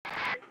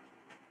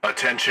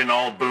Attention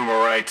all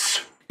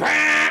boomerites.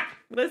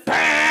 Listen,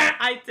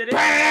 I did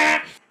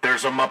it.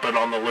 There's a Muppet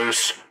on the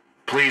loose.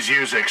 Please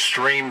use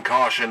extreme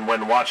caution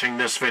when watching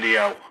this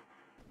video.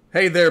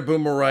 Hey there,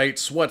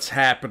 boomerites. What's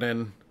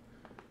happening?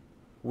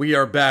 We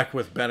are back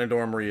with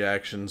Benidorm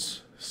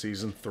Reactions,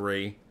 Season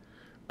 3.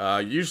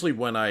 Usually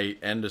when I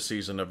end a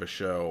season of a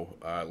show,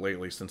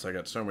 lately since I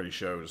got so many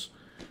shows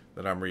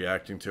that I'm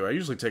reacting to, I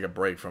usually take a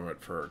break from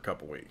it for a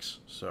couple weeks.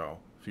 So,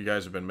 if you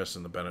guys have been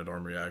missing the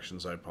Benidorm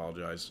Reactions, I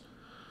apologize.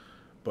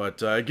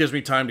 But it gives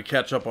me time to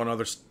catch up on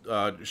other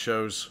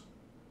shows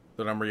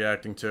that I'm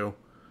reacting to.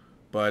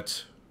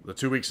 But the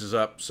 2 weeks is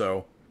up,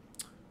 so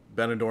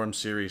Benidorm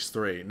Series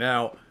 3.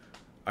 Now,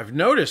 I've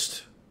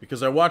noticed,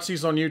 because I watch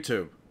these on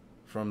YouTube,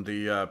 from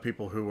the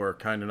people who are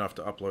kind enough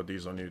to upload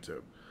these on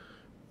YouTube.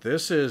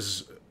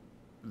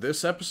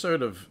 This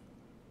episode of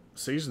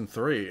Season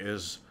 3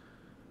 is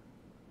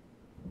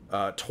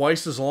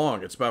twice as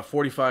long. It's about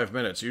 45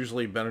 minutes.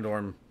 Usually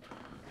Benidorm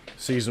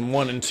Season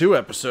 1 and 2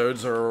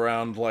 episodes are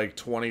around like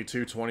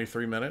 22,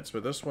 23 minutes,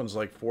 but this one's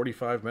like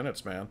 45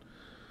 minutes, man.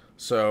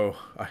 So,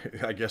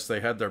 I guess they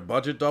had their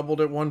budget doubled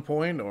at one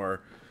point,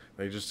 or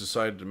they just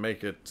decided to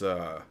make it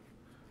an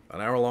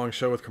hour-long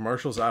show with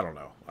commercials. I don't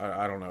know.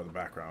 I don't know the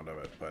background of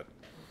it, but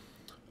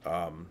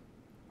I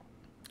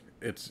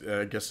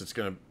guess it's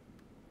going to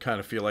kind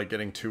of feel like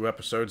getting 2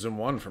 episodes in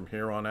one from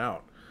here on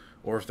out.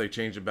 Or if they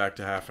change it back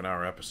to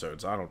half-an-hour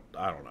episodes. I don't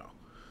know.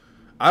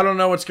 I don't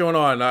know what's going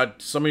on.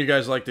 Some of you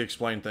guys like to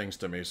explain things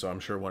to me, so I'm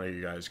sure one of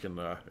you guys can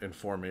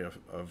inform me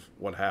of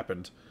what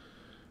happened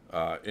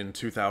in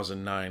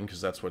 2009,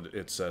 because that's what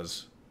it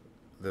says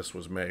this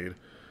was made.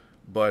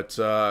 But,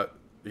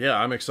 yeah,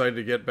 I'm excited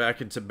to get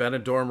back into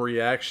Benidorm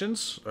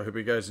Reactions. I hope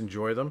you guys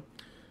enjoy them.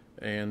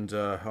 And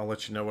I'll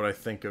let you know what I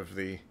think of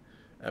the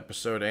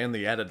episode and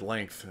the added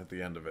length at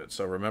the end of it.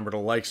 So remember to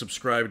like,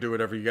 subscribe, do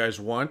whatever you guys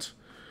want.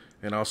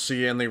 And I'll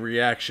see you in the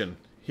reaction.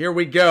 Here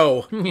we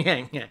go.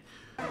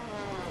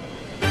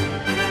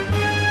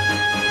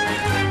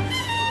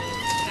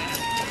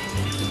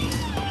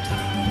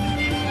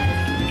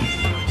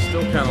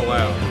 Still kind of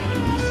loud.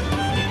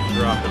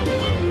 Drop it a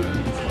little bit.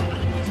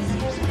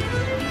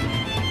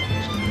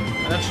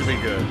 That should be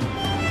good.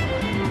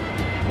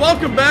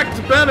 Welcome back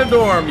to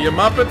Benidorm, you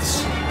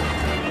Muppets.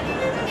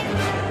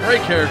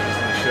 Great characters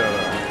in the show,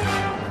 though.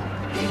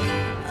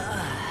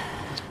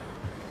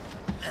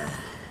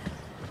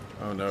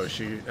 Oh no,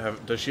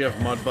 does she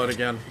have mud butt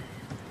again?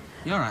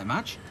 You alright,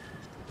 Madge?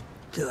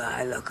 Do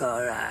I look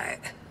alright?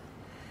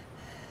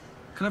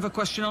 Can I have a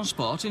question on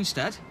sport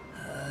instead?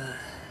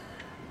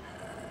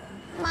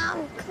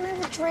 Mum, can I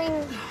have a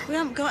drink? We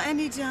haven't got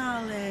any,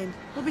 darling.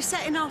 We'll be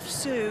setting off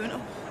soon.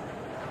 Oh,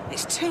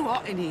 it's too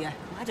hot in here.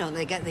 Why don't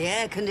they get the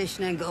air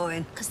conditioning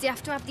going? Because they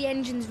have to have the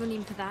engines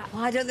running for that.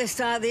 Why don't they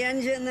start the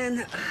engine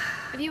then?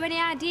 Have you any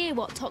idea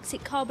what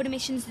toxic carbon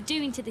emissions are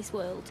doing to this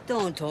world?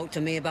 Don't talk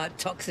to me about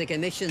toxic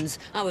emissions.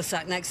 I was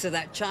sat next to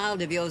that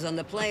child of yours on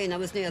the plane. I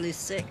was nearly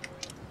sick.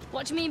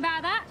 What do you mean by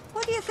that?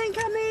 What do you think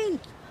I mean?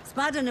 It's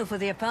bad enough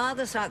with your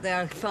father sat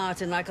there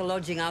farting like a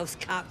lodging house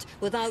cat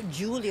without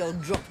Julio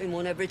dropping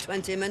one every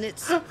 20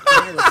 minutes.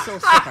 I was so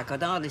sick I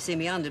could hardly see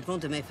my hand in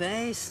front of my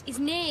face. His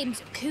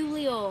name's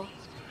Coolio.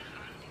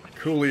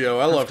 Coolio,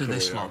 I love After Coolio.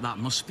 this lot, that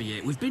must be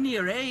it. We've been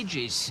here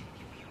ages.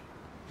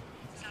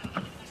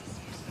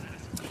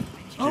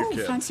 Oh,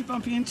 fancy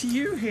bumping into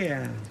you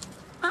here.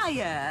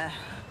 Hiya.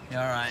 You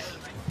alright?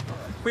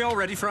 We all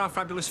ready for our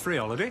fabulous free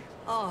holiday?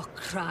 Oh,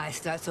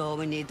 Christ, that's all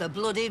we need. The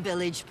bloody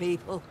village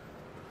people.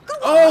 Go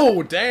on.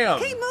 Oh, damn.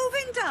 Keep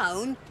moving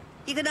down.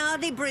 You can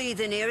hardly breathe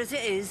in here as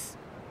it is.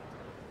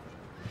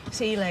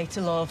 See you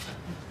later, love.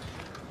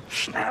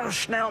 Schnell,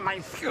 schnell, my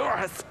Fuhrer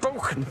hath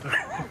spoken.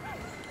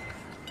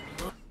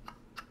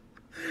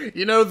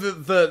 You know,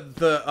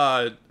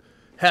 the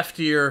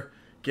heftier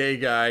gay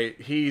guy,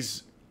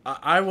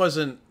 I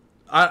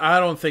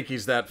don't think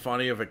he's that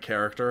funny of a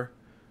character,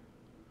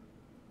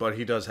 but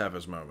he does have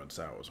his moments.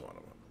 That was one of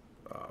them.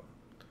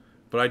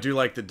 But I do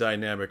like the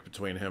dynamic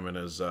between him and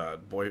his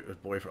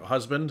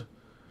husband,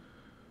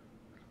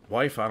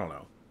 wife, I don't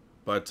know.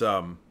 But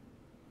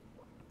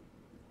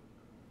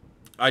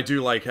I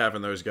do like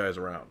having those guys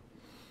around.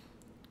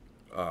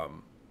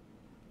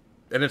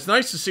 And it's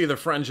nice to see the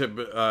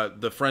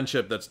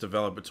friendship that's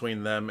developed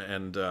between them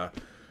and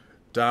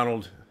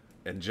Donald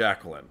and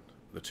Jacqueline,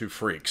 the two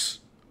freaks.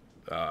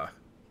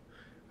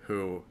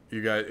 Who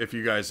if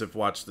you guys have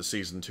watched the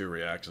season 2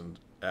 reactions,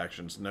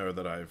 know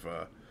that I've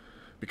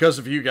because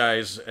of you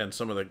guys and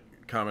some of the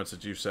comments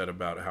that you've said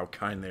about how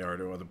kind they are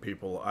to other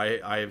people,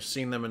 I have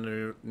seen them in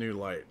a new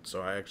light.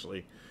 So I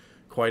actually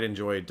quite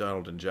enjoy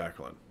Donald and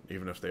Jacqueline,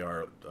 even if they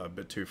are a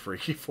bit too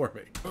freaky for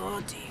me.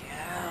 Bloody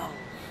hell.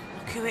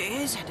 Look who it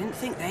is. I didn't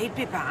think they'd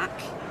be back.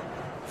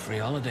 Free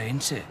holiday,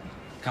 ain't it?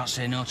 Can't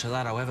say no to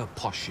that, however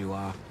posh you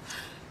are.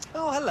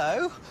 Oh,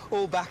 hello.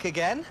 All back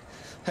again.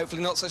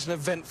 Hopefully not such an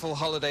eventful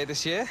holiday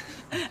this year.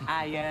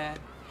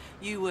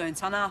 You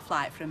weren't on our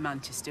flight from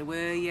Manchester,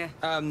 were you?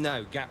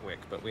 No, Gatwick,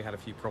 but we had a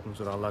few problems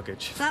with our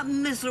luggage. That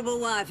miserable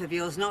wife of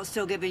yours not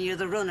still giving you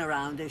the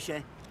runaround, is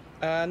she?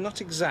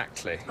 Not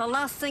exactly. The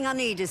last thing I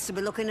need is to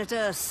be looking at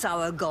her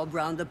sour gob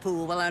round the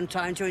pool while I'm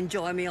trying to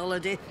enjoy my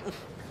holiday.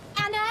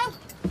 I know.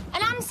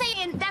 And I'm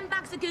saying them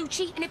bags are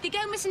Gucci, and if they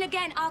go missing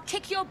again, I'll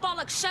kick your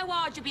bollocks so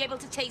hard you'll be able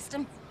to taste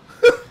them.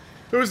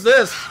 Who's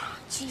this?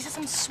 Jesus,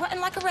 I'm sweating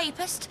like a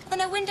rapist. There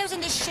are no windows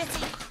in this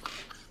shitty.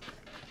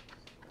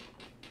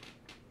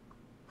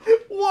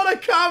 What a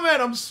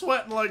comment! I'm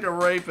sweating like a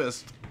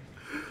rapist.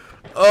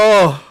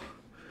 Oh.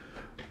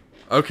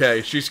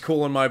 Okay, she's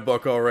cool in my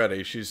book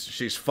already.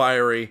 She's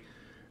fiery,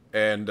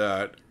 and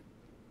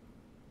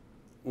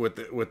with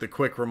the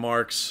quick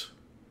remarks,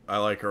 I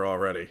like her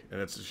already.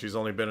 And she's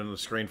only been in the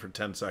screen for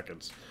 10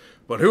 seconds.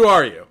 But who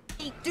are you?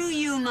 Do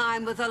you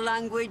mind with the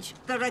language?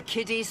 There are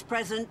kiddies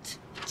present.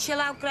 Chill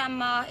out,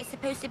 Grandma. It's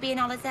supposed to be an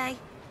holiday.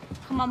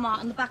 Come on,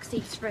 Martin, the back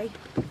seat's free.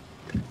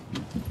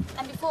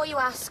 And before you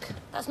ask,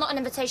 that's not an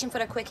invitation for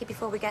a quickie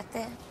before we get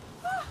there.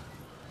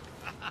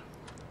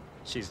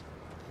 She's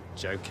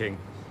joking.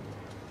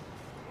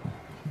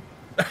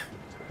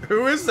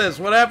 Who is this?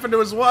 What happened to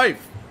his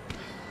wife?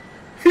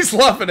 He's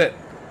loving it.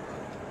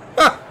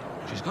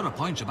 She's got a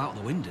point about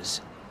the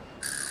windows.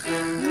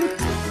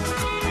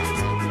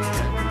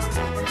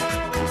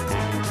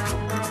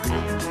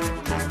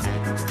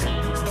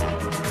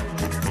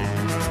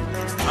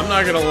 I'm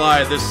not gonna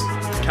lie, this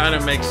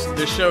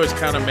show has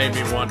kind of made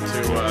me want to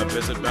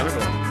visit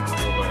Benidorm a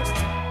little bit.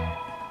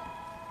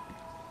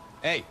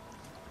 Hey,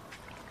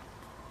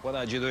 what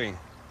are you doing?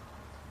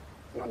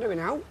 What am I doing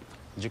now?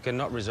 You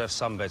cannot reserve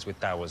sunbeds with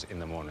towels in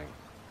the morning.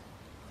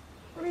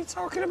 What are you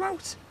talking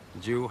about?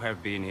 You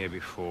have been here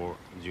before.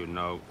 You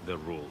know the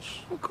rules.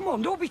 Oh, come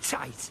on, don't be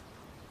tight.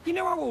 You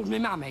know how old my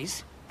mum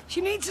is. She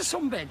needs a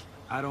sunbed.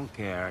 I don't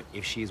care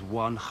if she's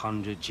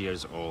 100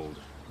 years old.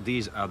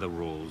 These are the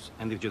rules,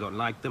 and if you don't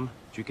like them,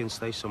 you can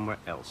stay somewhere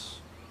else.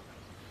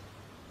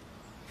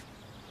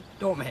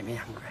 Don't make me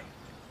angry.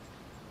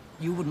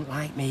 You wouldn't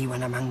like me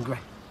when I'm angry.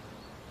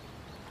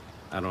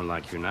 I don't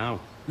like you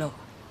now. No.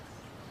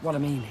 What I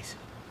mean is,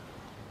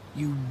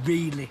 you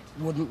really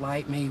wouldn't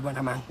like me when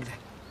I'm angry.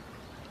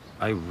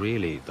 I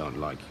really don't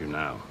like you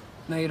now.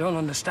 No, you don't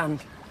understand.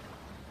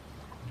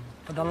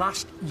 For the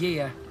last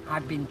year,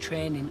 I've been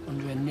training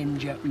under a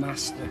ninja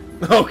master.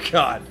 Oh,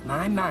 God.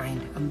 My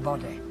mind and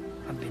body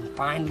have been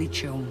finely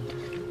tuned.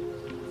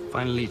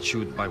 Finally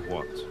chewed by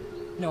what?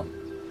 No,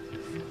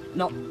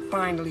 not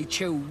finely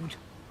chewed.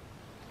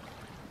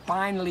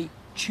 Finely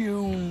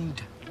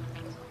tuned.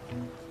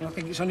 And I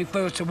think it's only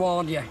fair to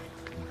warn you.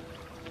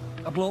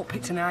 A bloke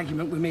picked an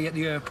argument with me at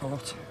the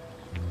airport.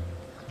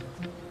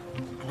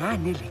 And I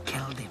nearly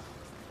killed him.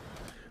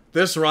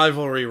 This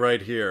rivalry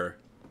right here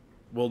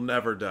will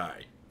never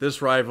die.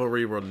 This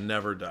rivalry will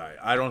never die.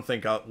 I don't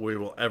think we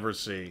will ever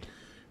see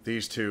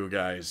these two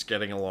guys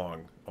getting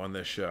along on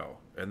this show.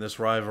 And this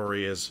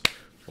rivalry is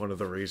one of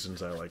the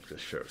reasons I like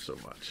this show so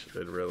much.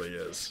 It really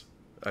is.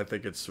 I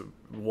think it's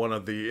one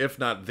of the, if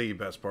not the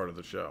best part of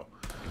the show.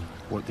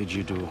 What did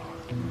you do?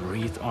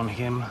 Breathe on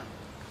him?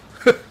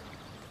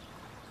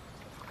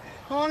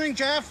 Morning,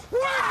 Jeff.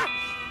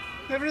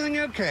 Everything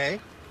okay?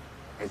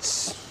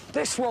 It's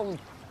this one,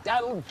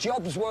 Del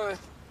Jobsworth.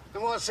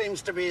 And what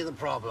seems to be the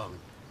problem?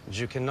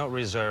 You cannot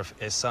reserve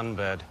a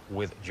sunbed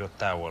with your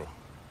towel.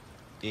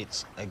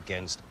 It's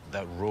against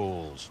the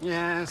rules.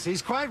 Yes,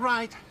 he's quite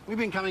right. We've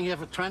been coming here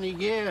for 20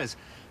 years,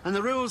 and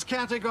the rules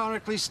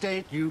categorically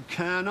state you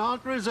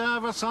cannot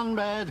reserve a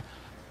sunbed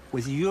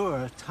with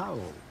your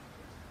towel.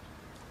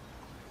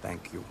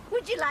 Thank you.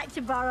 Would you like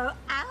to borrow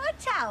our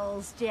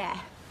towels,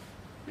 Jeff?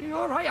 You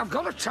all right? I've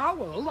got a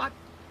towel. All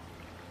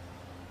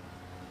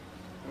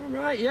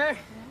right, yeah.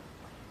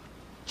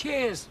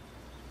 Cheers.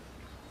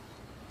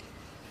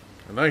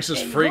 The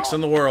nicest freaks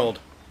in the world.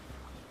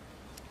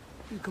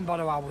 You can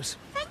borrow ours.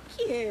 Thank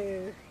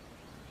you.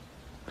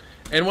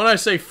 And when I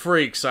say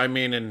freaks, I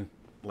mean in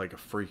like a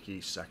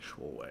freaky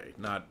sexual way,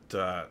 not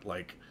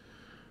like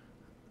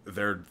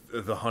they're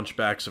the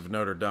hunchbacks of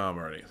Notre Dame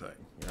or anything.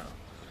 You know.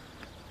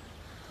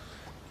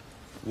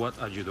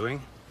 What are you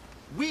doing?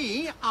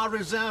 We are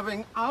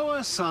reserving our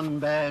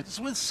sunbeds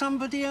with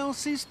somebody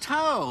else's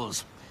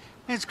towels.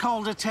 It's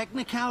called a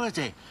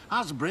technicality.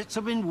 Us Brits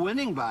have been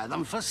winning by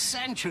them for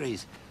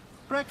centuries.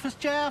 Breakfast,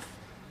 Jeff?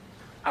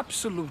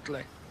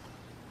 Absolutely.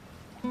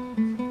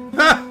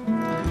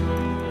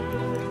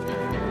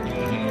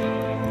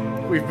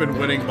 We've been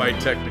winning by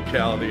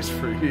technicalities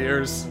for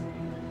years.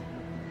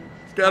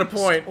 He's got a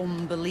point.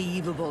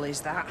 Unbelievable,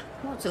 is that?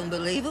 What's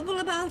unbelievable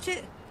about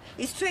it?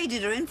 He's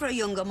traded her in for a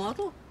younger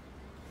model.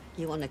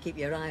 You want to keep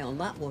your eye on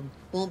that one.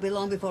 Won't be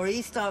long before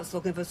he starts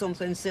looking for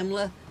something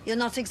similar. You're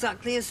not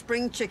exactly a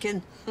spring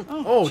chicken.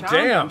 Oh,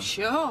 damn.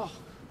 Sure.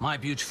 My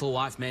beautiful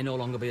wife may no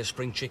longer be a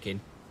spring chicken,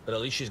 but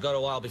at least she's got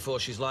a while before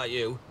she's like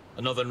you,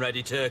 an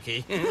oven-ready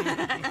turkey.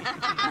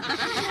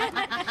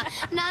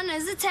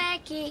 Nana's a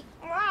turkey.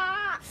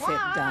 Sit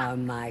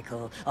down,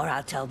 Michael, or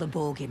I'll tell the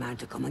bogeyman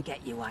to come and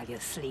get you while you're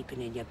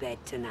sleeping in your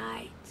bed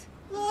tonight.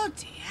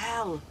 Bloody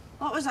hell.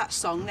 What was that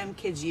song them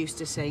kids used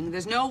to sing?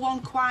 There's no one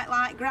quite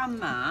like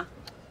Grandma.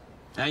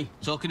 Hey,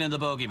 talking in the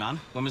bogeyman,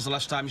 when was the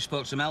last time you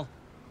spoke to Mel?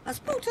 I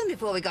spoke to him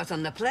before we got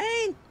on the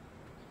plane.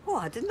 Oh,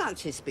 I didn't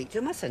actually speak to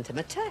him. I sent him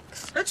a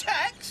text. A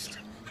text?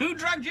 Who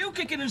dragged you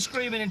kicking and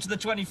screaming into the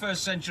 21st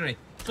century?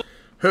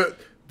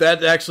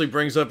 That actually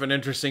brings up an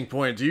interesting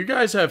point. Do you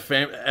guys have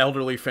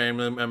elderly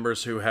family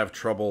members who have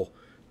trouble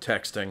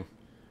texting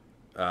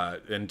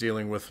and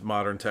dealing with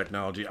modern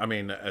technology? I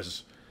mean,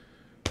 as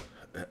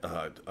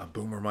a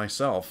boomer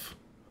myself,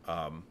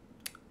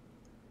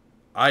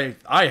 I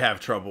have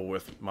trouble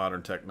with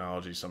modern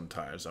technology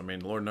sometimes. I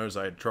mean, Lord knows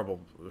I had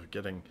trouble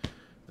getting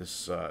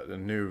this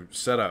new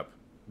setup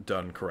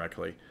done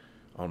correctly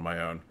on my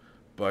own.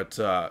 But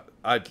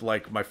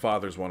my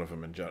father's one of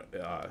them, and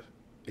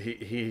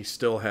he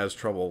still has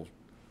trouble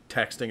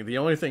texting. The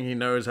only thing he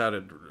knows how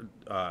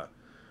to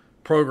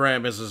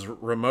program is his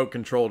remote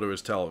control to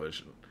his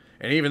television,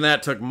 and even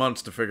that took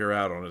months to figure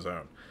out on his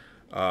own.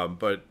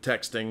 But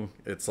texting,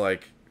 it's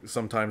like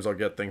sometimes I'll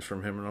get things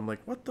from him, and I'm like,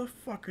 "What the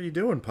fuck are you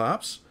doing,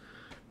 Pops?"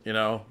 You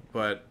know.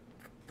 But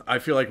I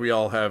feel like we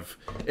all have.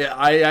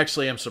 I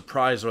actually am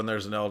surprised when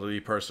there's an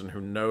elderly person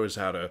who knows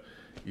how to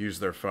use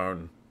their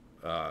phone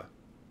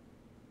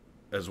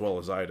as well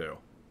as I do.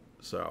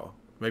 So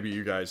maybe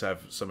you guys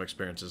have some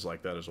experiences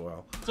like that as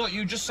well. Thought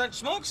you just sent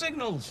smoke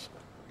signals.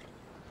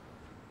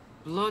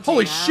 Bloody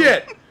Holy hell.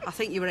 shit! I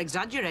think you were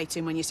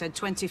exaggerating when you said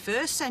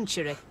 21st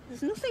century.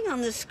 There's nothing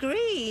on the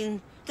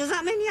screen. Does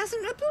that mean he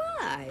hasn't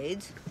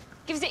replied?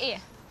 Give us it here.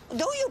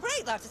 Don't you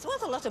break that. It's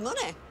worth a lot of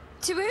money.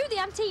 To who? The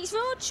Antiques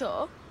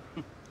Roadshow?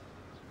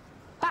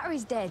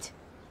 Battery's dead.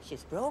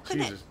 She's broken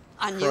Jesus it.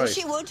 I knew Christ.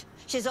 she would.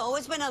 She's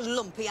always been a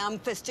lumpy,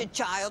 ham-fisted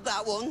child,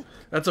 that one.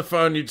 That's a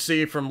phone you'd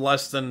see from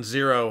less than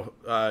zero,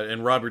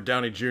 and Robert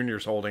Downey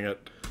Jr.'s holding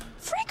it.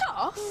 Frick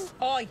off!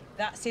 Oi,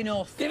 that's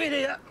enough. Give it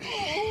here.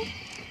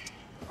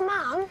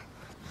 Mum,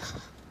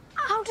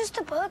 how does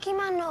the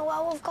bogeyman know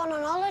where we've gone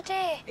on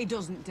holiday? He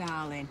doesn't,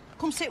 darling.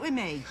 Come sit with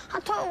me. I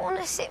don't want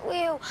to sit with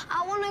you.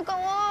 I want to go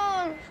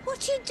on.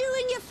 What you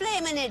doing, you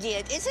flaming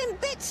idiot? It's in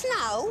bits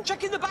now.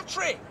 Checking the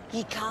battery.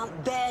 You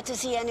can't bear to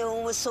see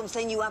anyone with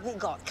something you haven't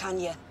got, can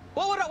you?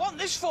 What would I want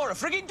this for? A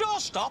frigging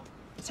doorstop?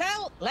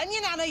 Tell Len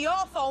your Nana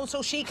your phone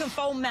so she can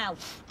phone Mel.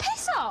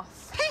 Piss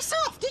off! Piss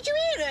off! Did you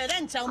hear her?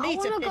 Then tell me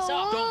to wanna piss go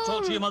off. Don't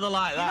talk to your mother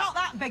like You're that. not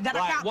that big that I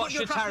Right, can't what's put you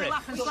your across your tariff?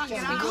 lap and slang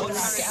your arms. What's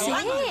Sick.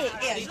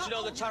 I need to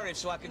know the tariff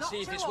so I can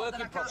see if it's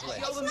working properly.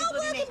 It's not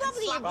working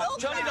properly, you Right,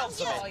 turn it on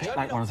for me.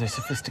 Like one of those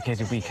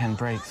sophisticated weekend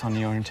breaks on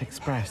the Orient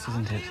Express,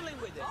 isn't it?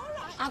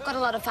 I've got a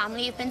lot of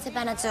family who've been to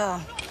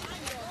Benidorm.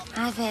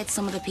 I've heard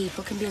some of the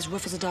people can be as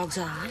rough as a dog's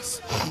arse.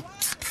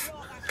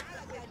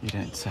 You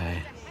don't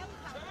say.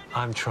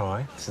 I'm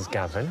Troy. This is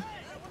Gavin.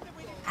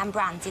 I'm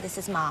Brandy, this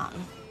is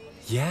Martin.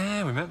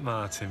 Yeah, we met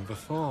Martin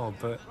before,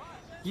 but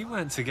you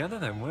weren't together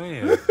then, were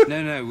you?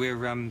 No,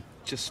 we're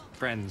just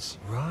friends.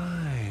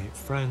 Right,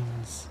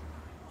 friends.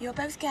 You're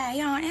both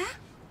gay, aren't you?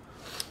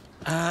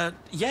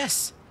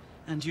 Yes.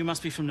 And you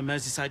must be from the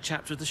Merseyside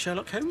chapter of the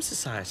Sherlock Holmes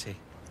Society.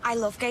 I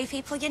love gay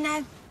people, you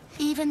know.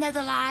 Even though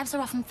their lives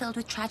are often filled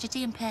with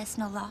tragedy and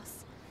personal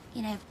loss.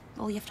 You know,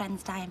 all your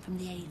friends dying from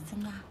the AIDS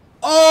and that.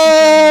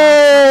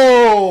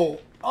 Oh!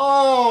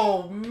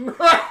 Oh!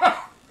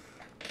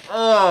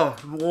 Oh,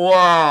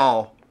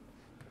 wow.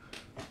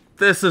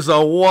 This is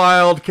a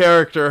wild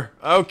character.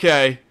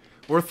 Okay.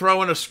 We're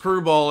throwing a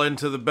screwball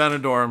into the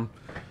Benidorm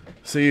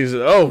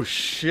season. Oh,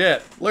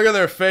 shit. Look at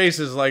their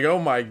faces like, oh,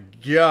 my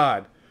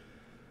God.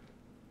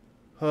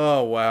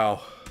 Oh,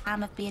 wow.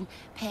 Of being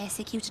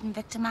persecuted and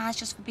victimised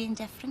just for being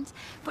different.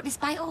 But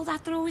despite all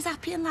that, they're always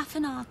happy and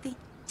laughing, aren't they?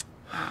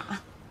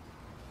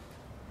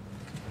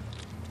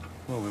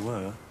 Well, we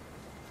were.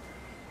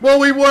 Well,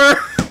 we were.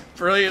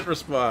 Brilliant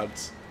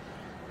response.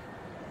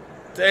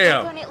 I've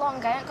Damn. done it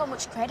long, I ain't got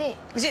much credit.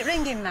 Is it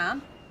ringing,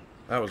 ma'am?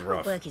 That was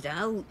rough. Work it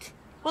out.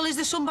 Well, is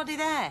there somebody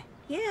there?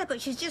 Yeah,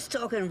 but she's just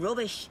talking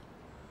rubbish.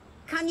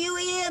 Can you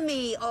hear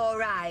me all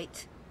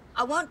right?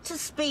 I want to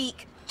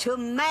speak to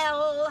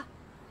Mel.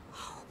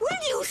 Will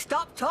you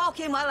stop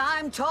talking while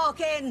I'm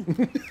talking?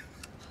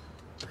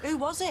 Who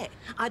was it?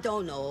 I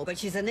don't know, but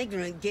she's an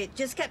ignorant git.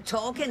 Just kept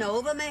talking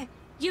over me.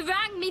 You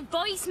rang me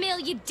voicemail,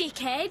 you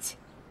dickhead.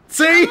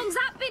 See? How long's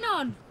that been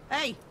on?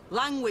 Hey,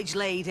 language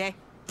lady.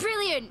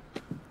 Brilliant.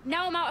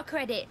 Now I'm out of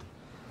credit.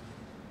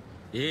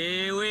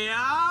 Here we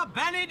are,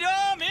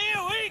 Benidorm,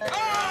 here we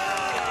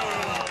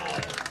come!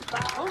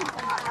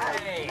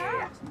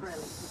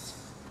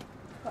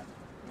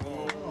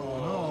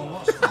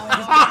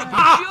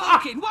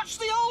 Joking, what's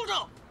the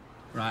hold-up?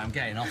 Right, I'm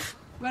getting off.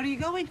 Where are you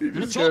going? He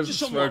I'm just gonna talk goes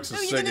to and someone. smokes a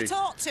Who are you going to ciggy.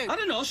 talk to? I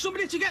don't know,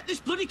 somebody to get this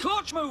bloody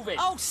coach moving.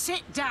 Oh,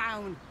 sit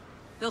down.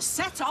 They'll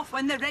set off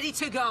when they're ready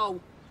to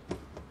go.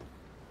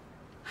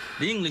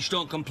 The English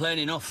don't complain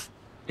enough.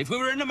 If we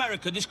were in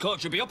America, this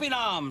coach would be up in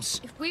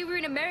arms. If we were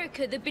in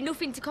America, there'd be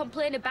nothing to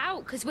complain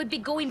about, because we'd be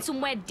going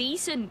somewhere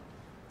decent.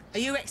 Are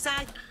you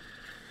excited?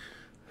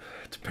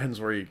 It depends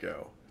where you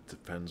go. It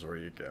depends where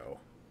you go.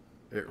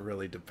 It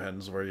really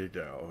depends where you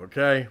go,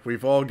 okay?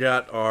 We've all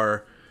got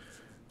our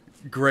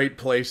great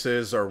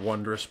places, our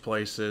wondrous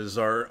places,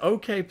 our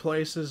okay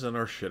places, and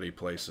our shitty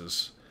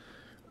places.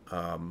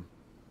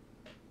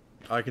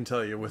 I can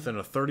tell you, within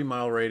a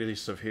 30-mile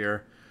radius of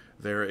here,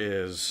 there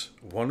is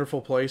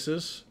wonderful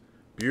places,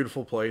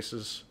 beautiful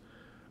places,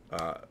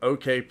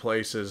 okay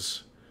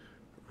places,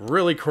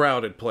 really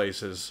crowded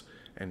places,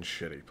 and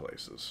shitty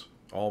places.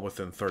 All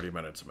within 30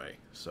 minutes of me.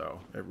 So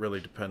it really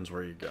depends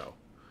where you go.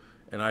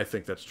 And I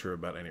think that's true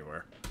about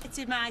anywhere. It's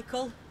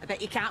Michael. I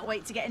bet you can't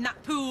wait to get in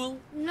that pool.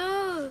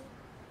 No.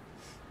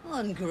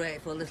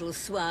 Ungrateful little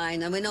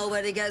swine, and we know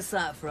where he gets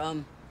that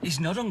from. He's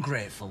not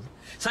ungrateful.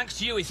 Thanks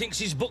to you, he thinks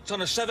he's booked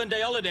on a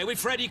 7-day holiday with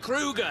Freddy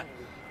Krueger.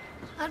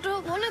 I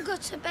don't want to go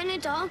to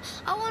Benidorm.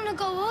 I want to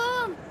go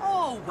home.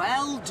 Oh,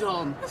 well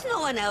done. Has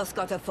no one else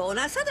got a phone?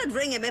 I said I'd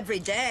ring him every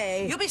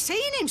day. You'll be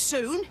seeing him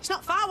soon. It's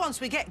not far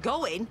once we get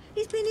going.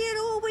 He's been here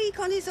all week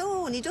on his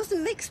own. He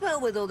doesn't mix well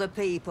with other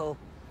people.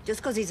 Just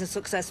because he's a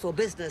successful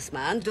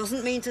businessman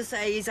doesn't mean to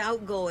say he's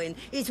outgoing.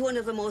 He's one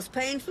of the most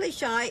painfully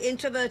shy,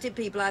 introverted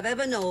people I've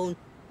ever known.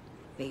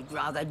 He'd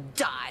rather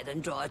die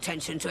than draw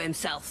attention to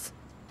himself.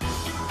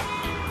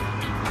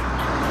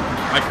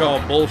 I call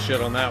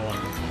bullshit on that one.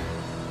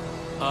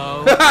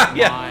 Oh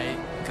Yeah. my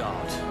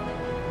God.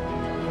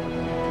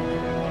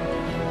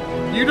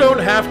 You don't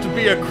have to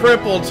be a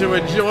cripple to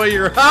enjoy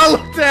your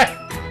holiday.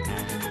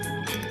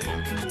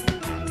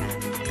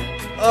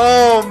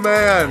 Oh,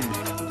 man.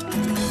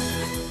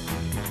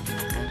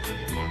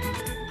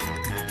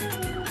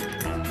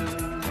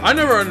 I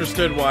never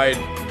understood why,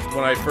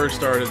 when I first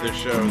started this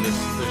show,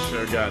 this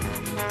show got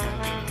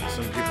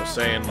some people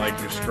saying, like,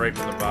 you're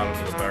scraping the bottom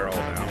of the barrel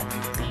now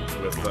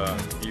with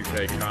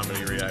UK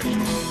comedy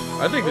reactions.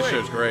 I think this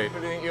show's great.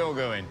 Where do you think you're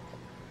going?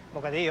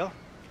 Bocadillo.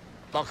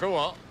 Boca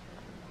what?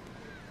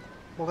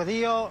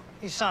 Bocadillo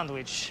is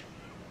sandwich.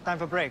 Time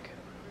for break.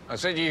 I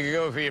said you could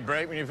go for your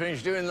break when you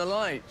finish doing the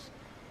lights.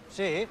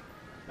 See,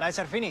 lights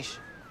are finished.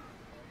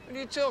 What are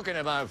you talking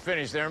about,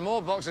 finished? There are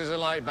more boxes of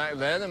light back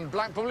there than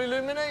Blackpool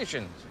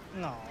Illuminations.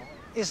 No,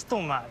 it's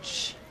too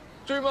much.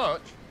 Too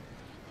much?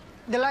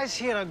 The lights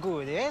here are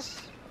good,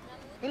 yes?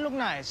 It look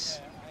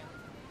nice.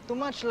 Too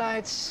much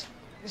lights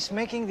is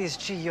making this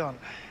chillon.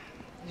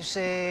 You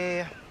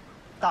say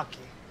tacky.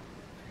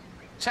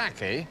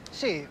 Tacky?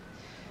 See,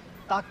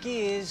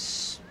 tacky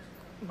is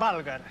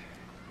vulgar,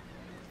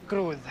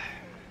 crude,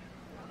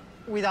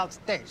 without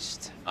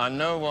taste. I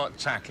know what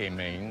tacky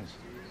means.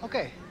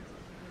 Okay.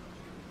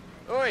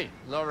 Oi,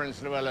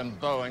 Lawrence Llewellyn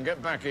Bowen,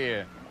 get back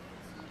here.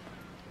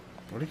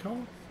 What do you call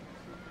him?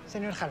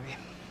 Senor Harvey.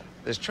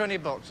 There's 20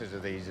 boxes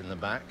of these in the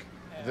back.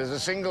 If there's a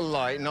single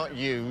light not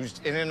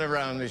used in and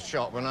around this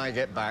shop when I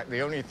get back, the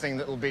only thing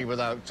that'll be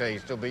without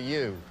taste will be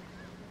you.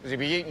 Because you'll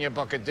be eating your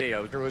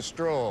bocadillo through a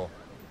straw.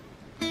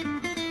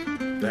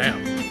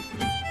 Damn.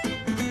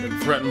 Been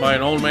threatened by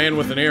an old man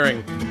with an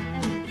earring.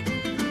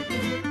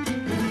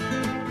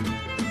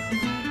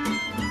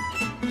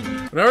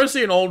 Whenever I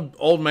see an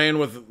old man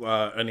with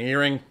an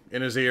earring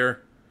in his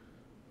ear,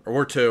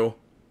 or two,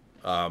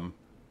 I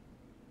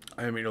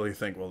immediately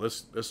think, well,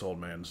 this old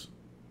man's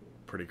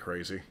pretty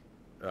crazy.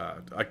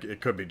 It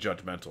could be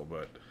judgmental,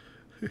 but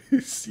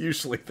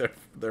usually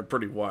they're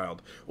pretty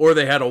wild, or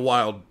they had a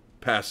wild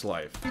past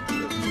life. You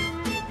know.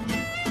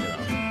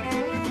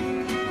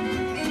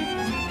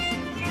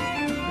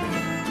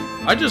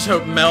 I just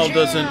hope Mel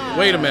doesn't.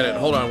 Wait a minute,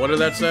 hold on. What did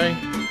that say?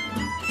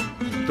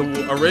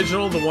 The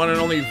original, the one and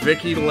only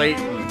Vicky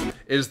Layton.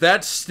 Is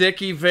that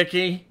Sticky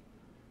Vicky?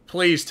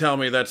 Please tell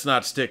me that's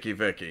not Sticky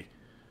Vicky.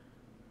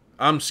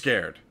 I'm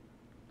scared.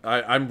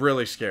 I'm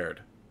really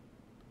scared.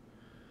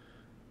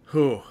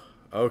 Whew.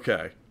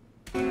 Okay.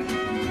 I'm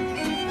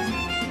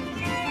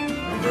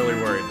really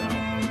worried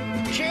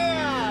now.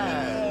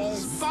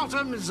 Cheers!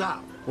 Bottoms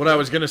up! What I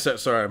was going to say...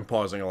 Sorry, I'm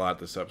pausing a lot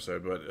this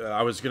episode, but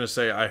I was going to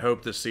say I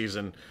hope this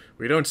season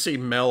we don't see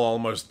Mel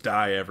almost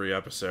die every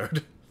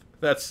episode.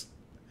 Let's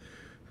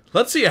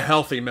see a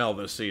healthy Mel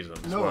this season,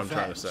 is what I'm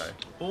trying to say.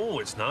 Oh,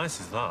 it's nice,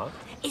 is that?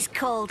 It's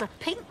called a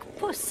pink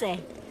pussy.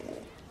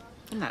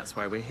 And that's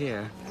why we're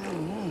here.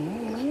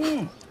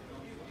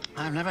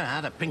 I've never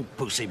had a pink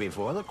pussy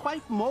before. They're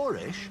quite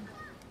Moorish.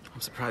 I'm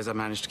surprised I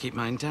managed to keep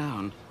mine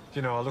down.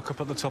 You know, I look up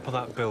at the top of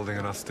that building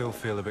and I still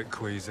feel a bit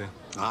queasy.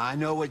 I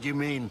know what you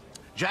mean.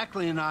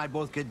 Jacqueline and I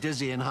both get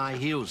dizzy in high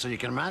heels, so you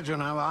can imagine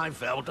how I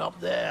felt up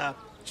there.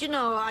 Do you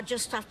know, I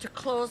just have to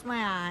close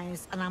my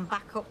eyes and I'm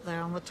back up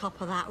there on the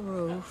top of that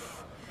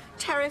roof.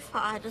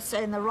 Terrified of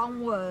saying the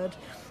wrong word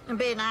and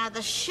being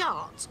either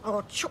shot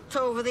or chucked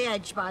over the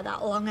edge by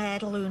that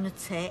long-haired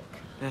lunatic.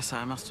 Yes,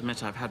 I must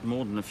admit I've had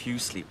more than a few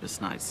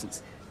sleepless nights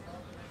since...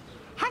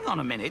 Hang on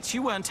a minute,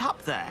 you weren't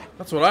up there.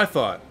 That's what I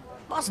thought.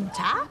 Wasn't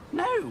I?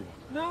 No.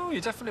 No,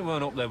 you definitely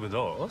weren't up there with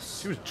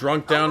us. She was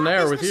drunk down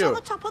there with you. On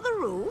the top of the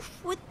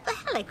roof with the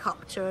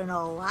helicopter and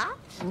all that.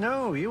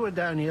 No, you were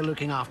down here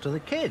looking after the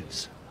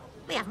kids.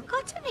 We haven't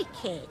got any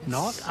kids.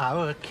 Not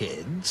our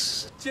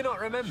kids. Do you not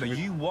remember?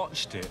 You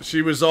watched it.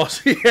 She was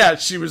also... Yeah,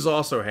 she was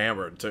also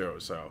hammered, too,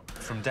 so...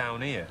 From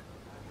down here.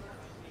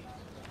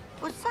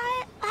 Was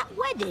that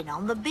wedding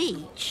on the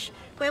beach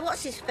where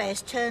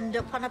what's-his-face turned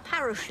up on a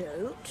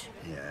parachute?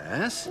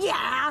 Yes? Yeah,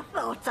 I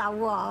thought I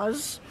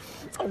was.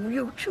 Oh,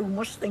 you two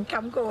must think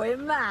I'm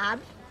going mad.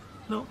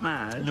 Not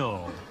mad?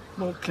 No.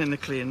 More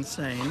clinically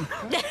insane.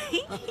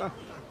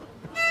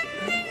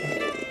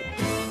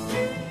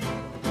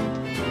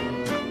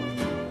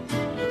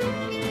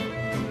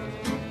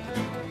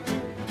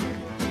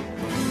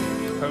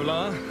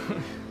 Hola.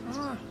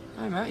 Oh,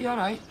 hey, mate, you all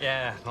right?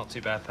 Yeah, not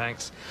too bad,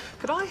 thanks.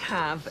 Could I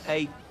have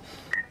a...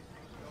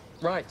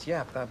 Right,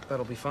 yeah,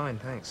 that'll be fine,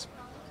 thanks.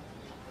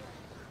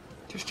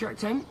 Just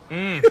checked in.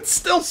 It's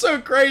still so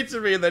great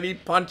to me that he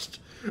punched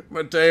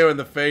Mateo in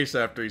the face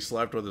after he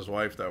slept with his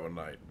wife that one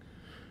night.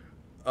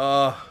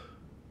 I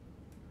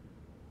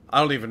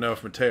don't even know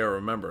if Mateo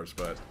remembers,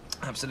 but...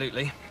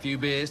 Absolutely. A few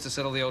beers to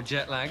settle the old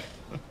jet lag.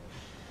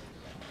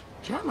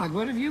 Jet lag,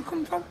 where have you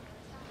come from?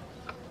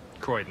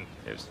 Croydon.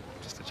 It was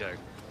just a joke.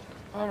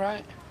 All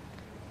right.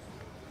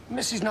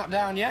 Missy's not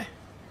down, yeah?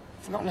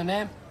 Forgotten her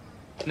name?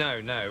 No.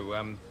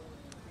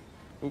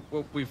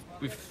 Well,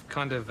 we've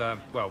kind of,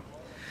 well,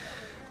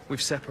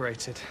 we've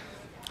separated.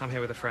 I'm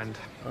here with a friend.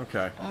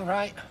 Okay. All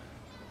right.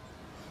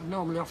 I'm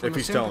normally off on If the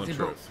he's telling the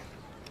sympathy, truth.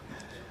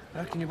 but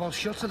I reckon you well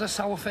shut to the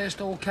sour-faced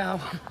old cow.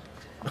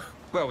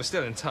 Well, we're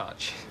still in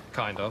touch,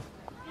 kind of.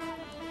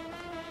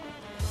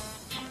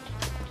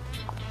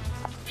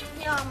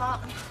 Yeah,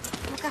 Martin.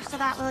 Look after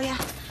that, will you?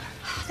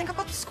 I think I've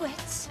got the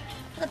squids.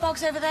 The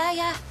bog's over there,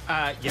 yeah?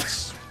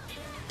 Yes.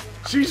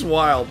 She's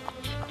wild.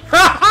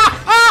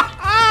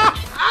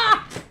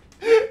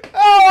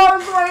 Oh, I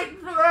was waiting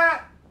for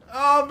that.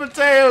 Oh,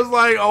 Mateo's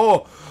like,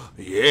 oh,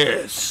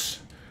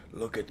 yes.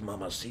 Look at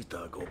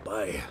Mamacita go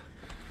by.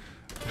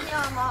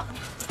 Yeah, Martin.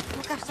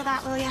 Look after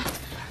that, will you?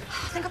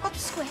 I think I've got the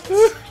squids.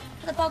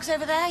 The bog's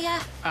over there,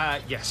 yeah?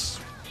 Yes.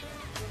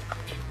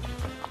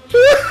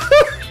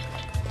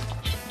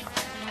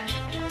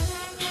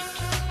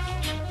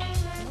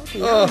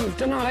 Yeah, you've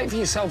done all right for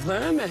yourself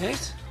there,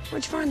 mate.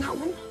 Where'd you find that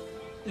one?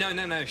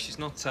 No, she's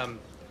not,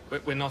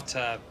 we're not,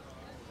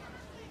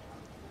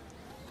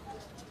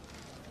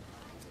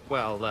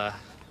 well,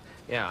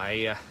 yeah,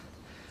 I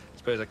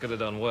suppose I could have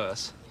done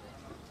worse.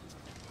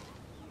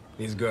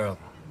 This girl,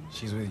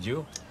 she's with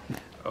you?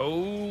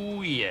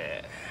 Oh,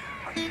 yeah.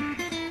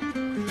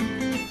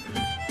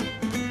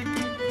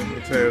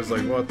 Mateo's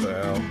like, what the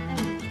hell?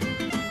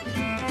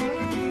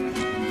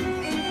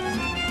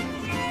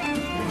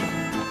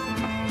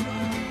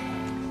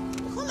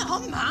 Come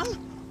on, man.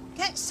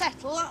 Get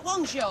settled. That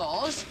one's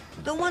yours.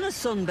 Don't want a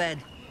sunbed.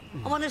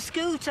 I want a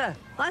scooter.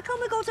 Why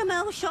can't we go to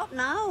Mel's shop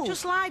now?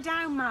 Just lie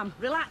down, ma'am.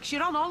 Relax.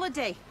 You're on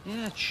holiday.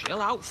 Yeah,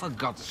 chill out, for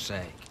God's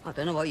sake. I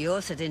don't know what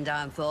you're sitting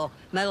down for.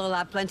 Mel will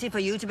have plenty for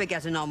you to be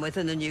getting on with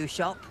in the new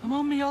shop. I'm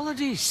on my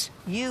holidays.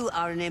 You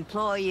are an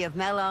employee of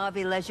Mel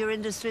Harvey Leisure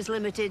Industries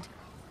Limited.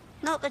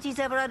 Not that he's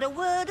ever had a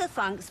word of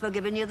thanks for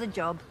giving you the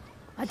job.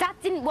 My dad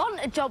didn't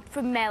want a job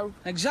from Mel.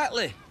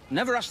 Exactly.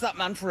 Never asked that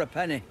man for a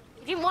penny.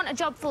 He didn't want a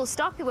job full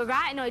stop. He were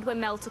right annoyed when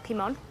Mel took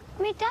him on.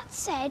 My dad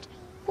said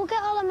we'll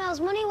get all of Mel's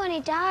money when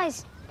he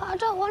dies. But I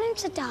don't want him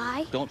to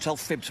die. Don't tell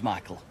fibs,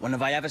 Michael. When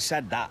have I ever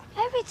said that?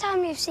 Every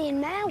time you've seen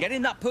Mel. Get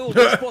in that pool.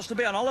 You're supposed to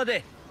be on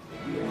holiday.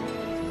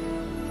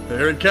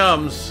 Here it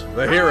comes,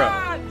 the hero.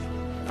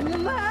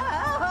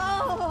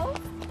 Mel!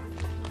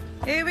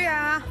 Here we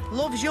are.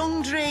 Love's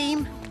young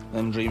dream.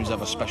 Them dreams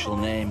have a special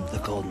name. They're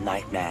called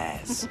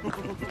nightmares.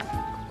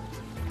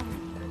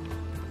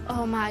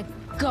 Oh, my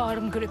God,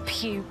 I'm gonna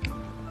puke.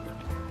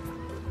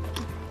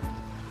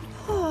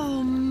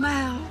 Oh,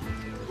 Mel.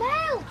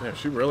 Mel! Yeah,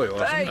 she really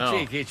loves him now.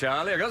 Hey, cheeky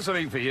Charlie, I got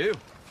something for you.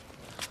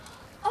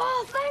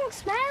 Oh,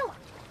 thanks, Mel.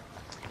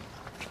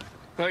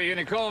 Thought you were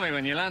going to call me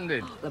when you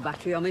landed. The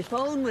battery on my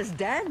phone was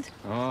dead.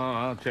 Oh,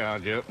 I'll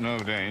charge you up, no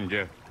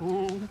danger.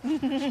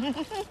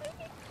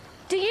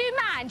 Do you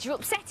mind? You're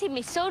upsetting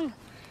me son.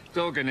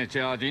 Talking of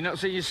charge, you not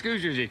see your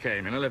scooter as you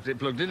came in? I left it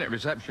plugged in at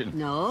reception.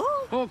 No?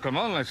 Oh, come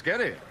on, let's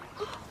get it.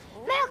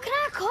 Mel, can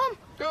I come?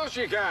 Of course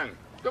you can.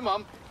 Come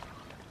on.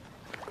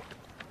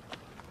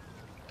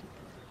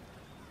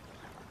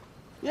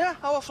 Yeah,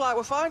 our flight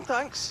were fine,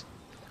 thanks.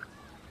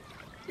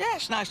 Yeah,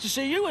 it's nice to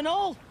see you and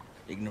all.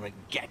 Ignorant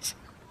get.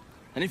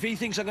 And if he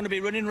thinks I'm going to be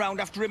running round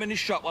after him in his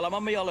shop while I'm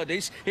on my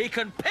holidays, he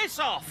can piss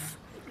off!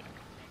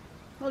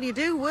 Well, you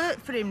do work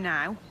for him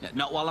now. Yeah,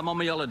 not while I'm on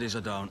my holidays, I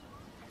don't.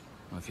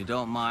 Well, if you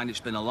don't mind, it's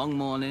been a long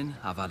morning.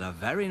 I've had a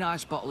very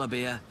nice bottle of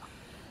beer.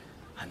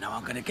 And now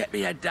I'm going to get my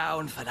head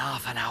down for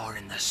half an hour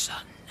in the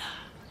sun.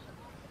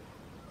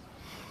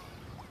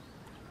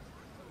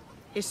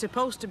 He's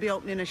supposed to be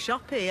opening a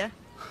shop here.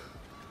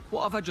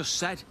 What have I just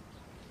said?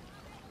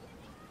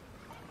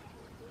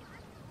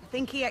 I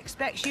think he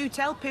expects you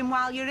to help him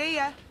while you're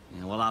here.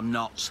 Yeah, well, I'm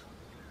not.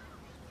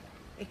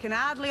 He can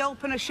hardly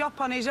open a shop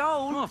on his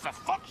own. Oh, for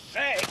fuck's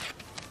sake!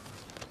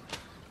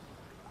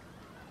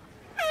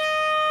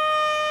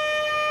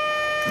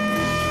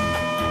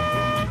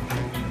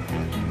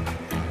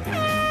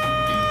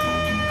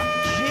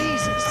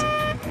 Jesus!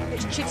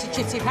 It's Chitty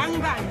Chitty Bang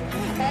Bang.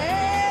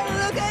 Hey,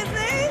 look at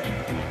this!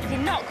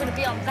 You're not going to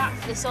be on that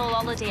for this whole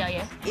holiday, are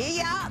you?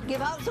 Yeah,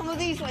 give out some of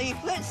these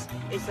leaflets.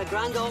 It's the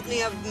grand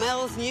opening of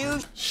Mel's new...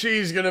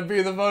 She's gonna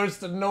be the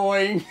most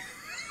annoying.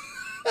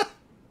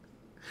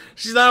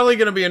 She's not only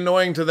going to be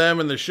annoying to them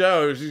in the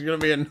show, she's going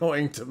to be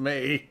annoying to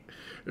me.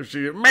 If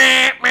she...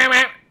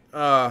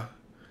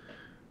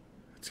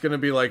 it's going to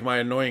be like my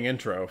annoying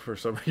intro for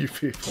some of you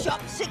people.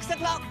 Shop 6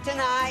 o'clock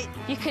tonight.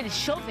 You can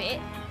shove it.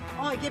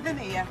 Oh, give him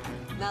here.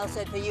 Mel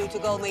said for you to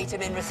go meet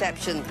him in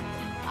reception.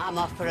 I'm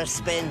off for a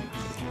spin.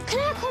 Can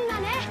I come,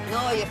 Nanny?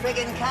 No, you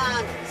friggin'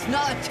 can't. It's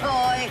not a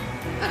toy.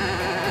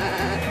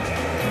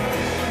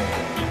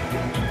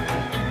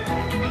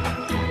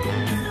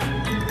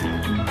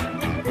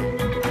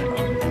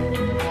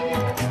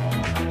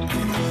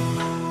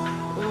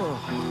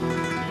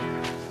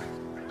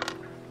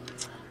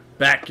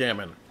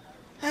 Backgammon.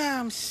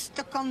 I'm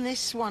stuck on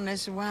this one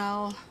as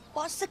well.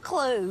 What's the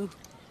clue?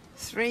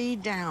 3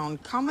 down.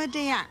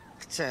 Comedy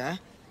actor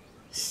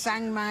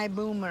sang My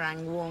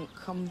Boomerang Won't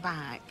Come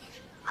Back.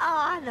 Oh,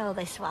 I know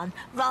this one.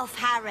 Rolf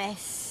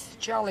Harris.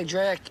 Charlie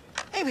Drake.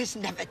 It was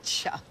never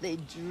Charlie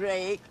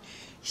Drake.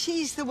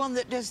 She's the one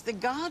that does the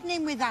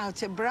gardening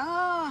without a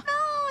bra.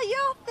 Oh,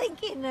 you're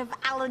thinking of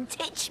Alan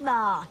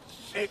Titchmarsh.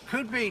 It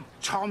could be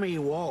Tommy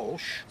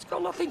Walsh. It's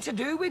got nothing to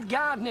do with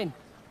gardening.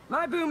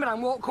 My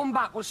Boomerang Won't Come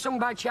Back was sung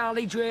by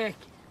Charlie Drake.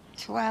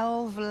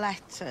 12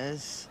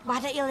 letters.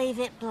 Why don't you leave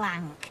it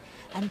blank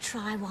and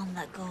try one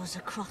that goes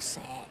across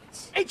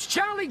it? It's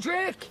Charlie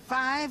Drake.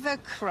 5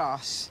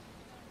 across.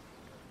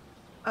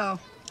 Oh,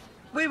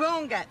 we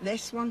won't get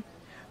this one.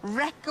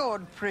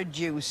 Record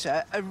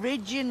producer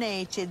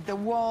originated the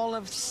wall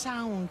of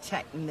sound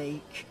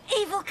technique.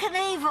 Evel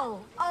Knievel.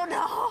 Oh,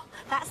 no.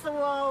 That's the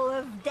wall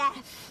of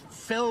death.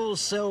 Phil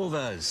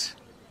Silvers.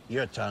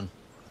 Your turn.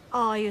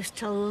 Oh, I used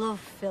to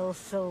love Phil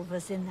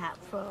Silvers in that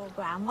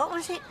programme. What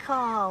was it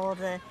called?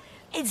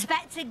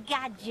 Inspector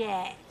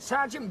Gadget.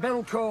 Sergeant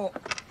Bilcourt.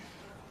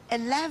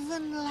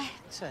 11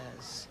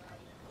 letters.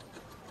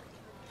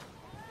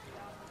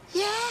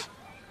 Yeah,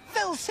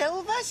 Phil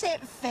Silvers,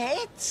 it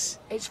fits.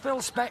 It's Phil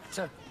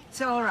Spector.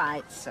 It's all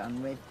right,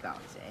 son, we've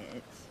got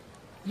it.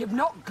 You've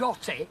not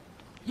got it.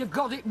 You've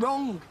got it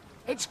wrong.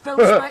 It's Phil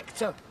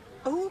Spector.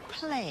 Who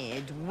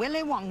played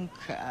Willy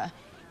Wonka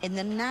in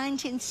the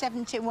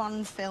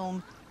 1971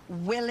 film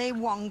Willy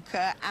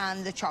Wonka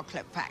and the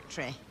Chocolate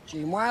Factory?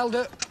 Gene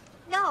Wilder.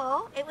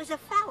 No, it was a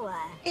fella.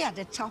 He had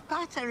a top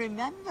hat, I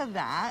remember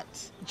that.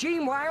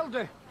 Gene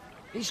Wilder.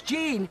 It's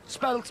Gene,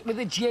 spelt with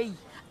a G.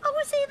 Oh,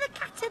 was he the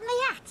Cat in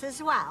the Hat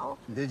as well?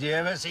 Did you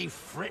ever see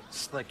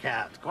Fritz the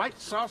cat? Quite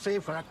saucy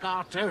for a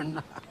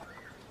cartoon.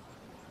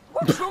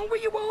 What's wrong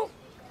with you all?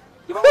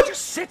 You're all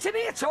just sitting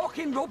here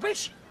talking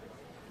rubbish.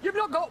 You've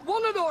not got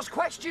one of those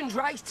questions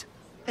right.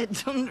 It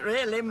doesn't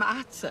really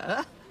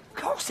matter. Of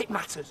course it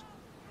matters.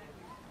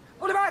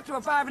 What if I threw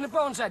a 5 in the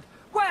phone and said,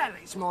 well,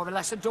 it's more or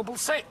less a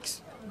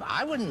 666?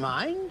 I wouldn't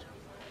mind.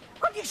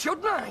 Well, you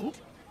should mind.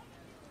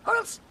 Or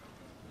else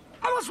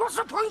what's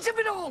the point of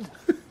it all?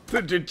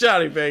 Dude,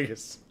 Johnny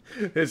Vegas,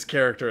 his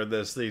character in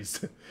this needs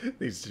to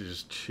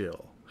just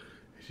chill.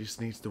 He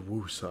just needs to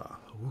woosah,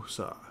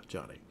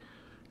 Johnny.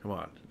 Come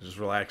on, just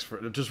relax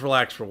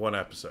for one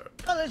episode.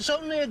 Well, it's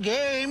only a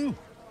game.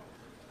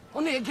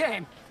 Only a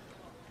game?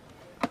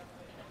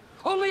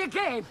 Only a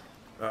game?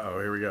 Uh-oh,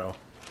 here we go.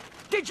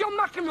 Did John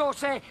McEnroe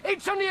say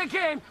it's only a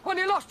game when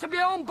he lost to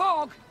Bjorn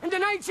Borg in the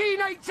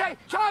 1980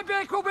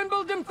 tiebreaker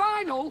Wimbledon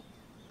final?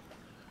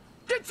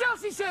 Did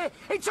Chelsea say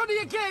it's only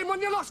a game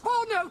when you lost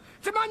 4-0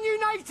 to Man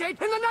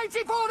United in the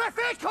 94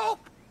 FA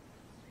Cup?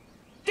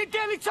 Did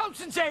Daley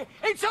Thompson say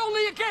it's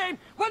only a game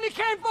when he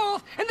came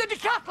fourth in the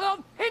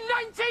decathlon in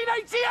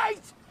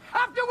 1988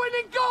 after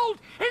winning gold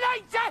in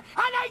 80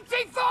 and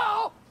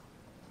 84?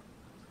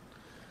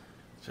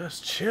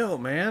 Just chill,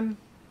 man.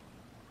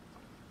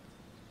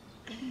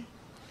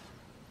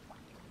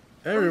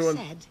 Everyone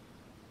Who said,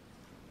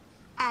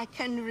 I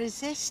can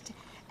resist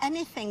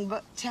anything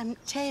but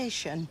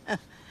temptation.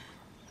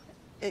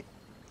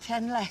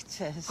 10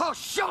 letters. Oh,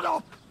 shut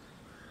up!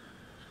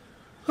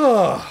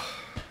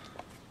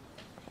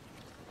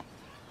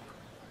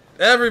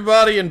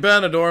 Everybody in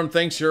Benidorm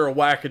thinks you're a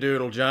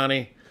wackadoodle,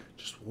 Johnny.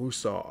 Just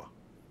woosah.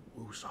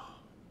 Woosah.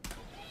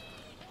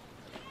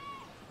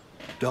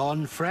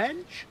 Don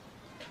French?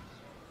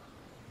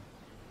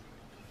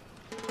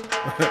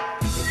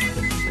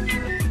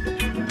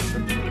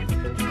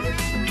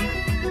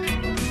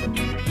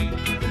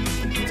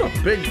 It's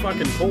a big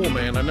fucking pool,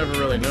 man. I never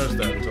really noticed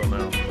that until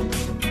now.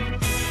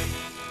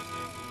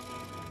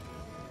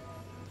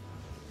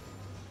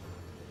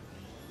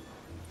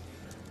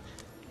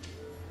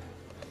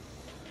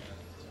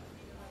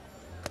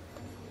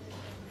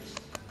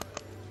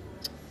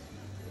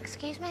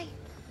 Excuse me?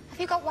 Have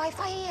you got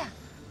Wi-Fi here?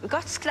 We've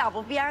got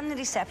Scrabble behind the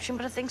reception,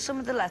 but I think some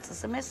of the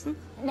letters are missing.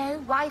 No,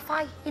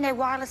 Wi-Fi. You know,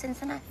 wireless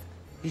internet.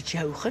 You're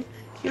joking?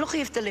 You're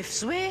lucky if the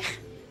lift's work.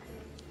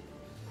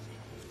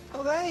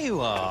 Oh, there you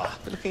are.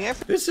 Looking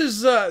everywhere. This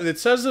is, it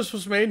says this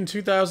was made in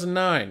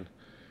 2009.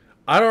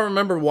 I don't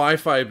remember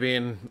Wi-Fi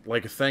being,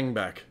 like, a thing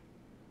back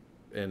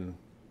in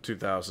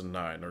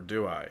 2009, or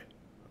do I?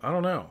 I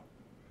don't know.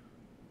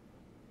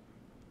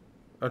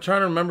 I'm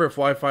trying to remember if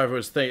Wi-Fi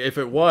was a thing. If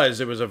it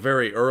was a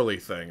very early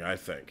thing, I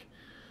think.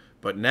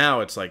 But now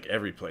it's like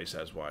every place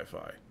has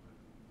Wi-Fi.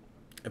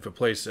 if a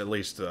place, at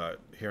least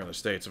here in the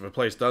States, if a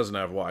place doesn't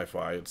have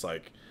Wi-Fi, it's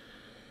like,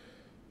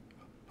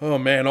 oh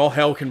man, all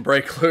hell can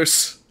break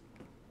loose.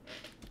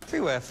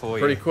 Everywhere for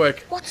you. Pretty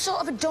quick. What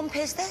sort of a dump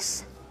is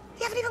this?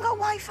 You haven't even got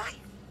Wi-Fi. You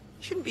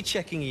shouldn't be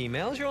checking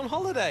emails. You're on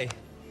holiday.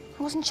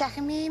 I wasn't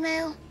checking my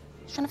email.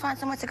 Just trying to find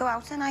somewhere to go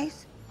out tonight.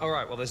 All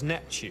right, well, there's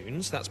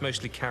Neptunes. That's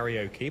mostly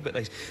karaoke, but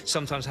they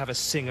sometimes have a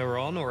singer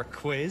on or a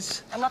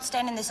quiz. I'm not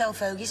staying in this old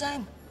fogey's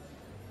home.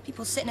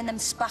 People sitting in them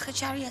spacher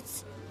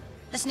chariots,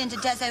 listening to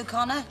Des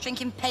O'Connor,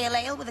 drinking pale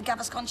ale with a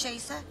Gaviscon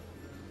chaser.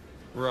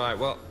 Right,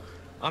 well,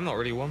 I'm not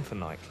really one for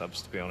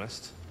nightclubs, to be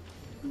honest.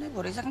 No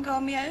worries, I can go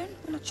on my own.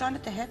 We're not trying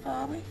at the hip,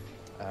 are we?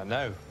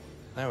 No.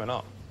 No, we're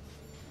not.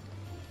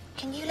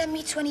 Can you lend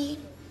me 20...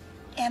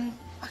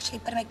 actually,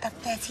 better make that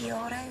 30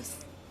 euros.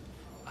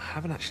 I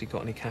haven't actually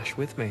got any cash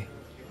with me.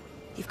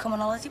 You've come on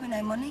holiday with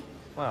no money?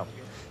 Well,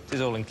 it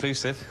is all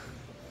inclusive.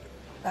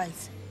 Right.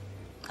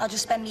 I'll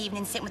just spend the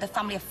evening sitting with a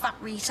family of fat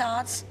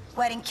retards,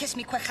 wearing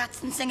kiss-me-quick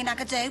hats and singing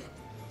Agadoo.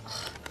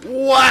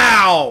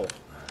 Wow!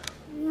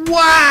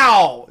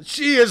 Wow!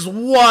 She is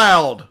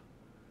wild.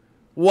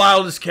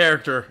 Wildest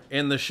character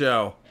in the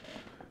show.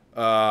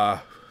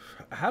 I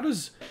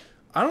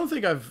don't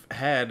think I've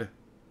had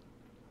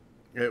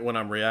it when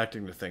I'm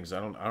reacting to things. I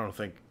don't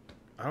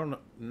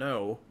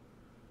know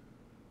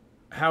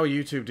how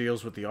YouTube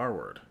deals with the R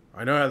word.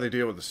 I know how they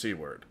deal with the C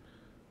word,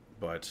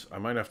 but I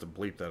might have to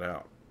bleep that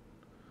out.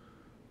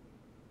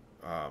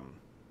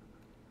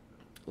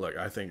 Look,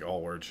 I think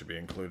all words should be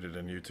included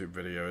in YouTube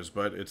videos,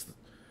 but it's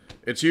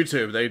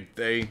YouTube.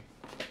 They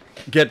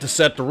get to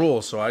set the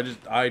rules, so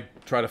I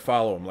try to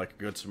follow them like a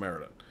good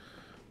Samaritan.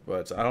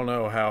 But I don't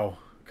know how,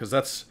 because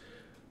that's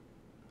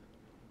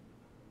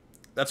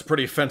a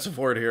pretty offensive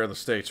word here in the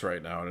States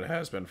right now, and it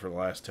has been for the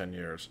last 10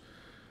 years.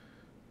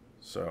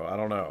 So I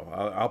don't know.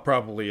 I'll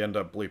probably end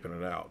up bleeping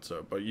it out.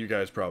 So, but you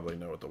guys probably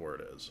know what the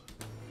word is.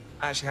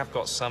 I actually have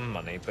got some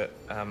money, but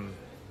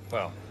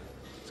well,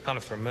 it's kind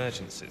of for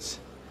emergencies.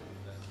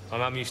 My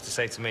mum used to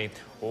say to me,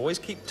 always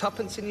keep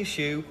tuppence in your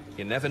shoe.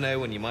 You never know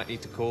when you might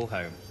need to call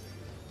home.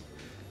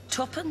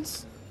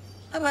 Tuppence?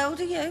 How old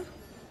are you?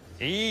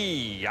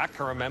 I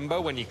can remember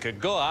when you could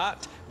go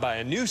out, buy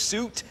a new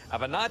suit,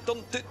 have a night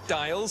on the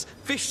dials,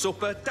 fish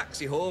supper,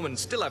 taxi home, and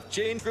still have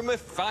change from a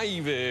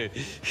fiver.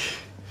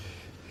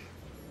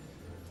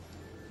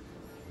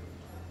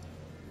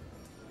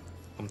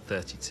 I'm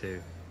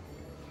 32.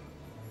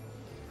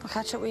 I'll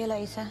catch up with you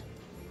later.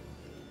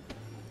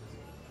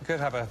 We could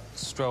have a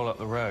stroll up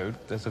the road.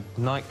 There's a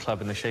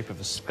nightclub in the shape of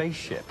a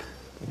spaceship.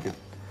 We could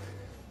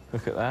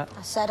look at that.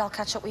 I said I'll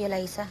catch up with you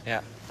later. Yeah,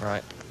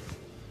 right.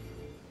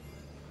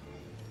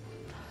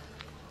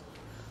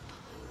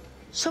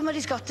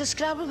 Somebody's got the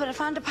Scrabble, but I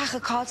found a pack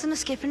of cards in the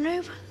skipping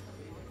room.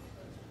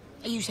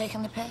 Are you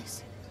taking the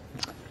piss?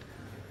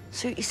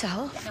 Suit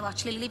yourself. No,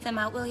 actually, leave them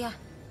out, will you?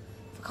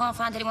 If I can't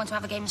find anyone to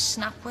have a game of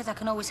Snap with, I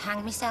can always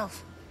hang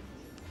myself.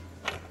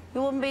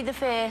 You wouldn't be the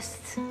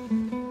first.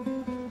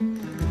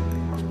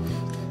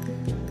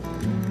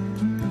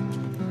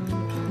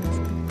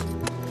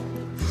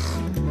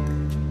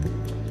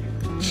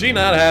 She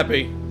not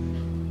happy.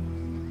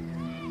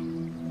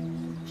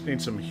 She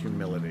needs some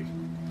humility.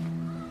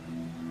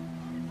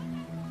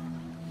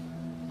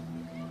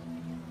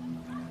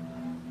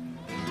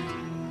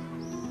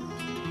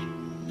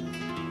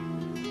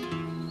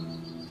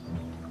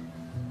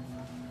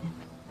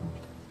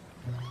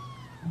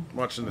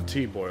 Watching the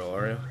tea boil,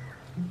 are you?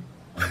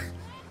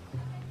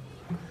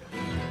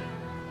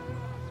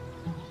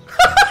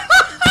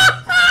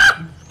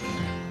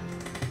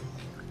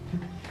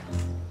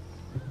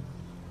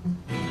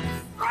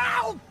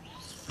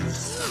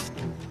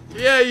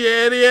 Yeah, you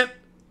idiot.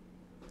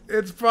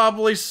 It's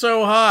probably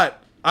so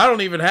hot. I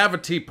don't even have a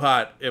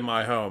teapot in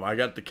my home. I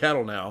got the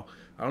kettle now.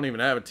 I don't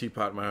even have a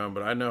teapot in my home,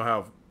 but I know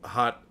how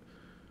hot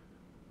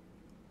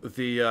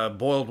the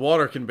boiled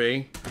water can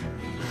be.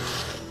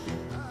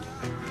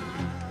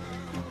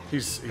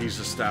 He's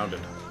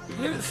astounded.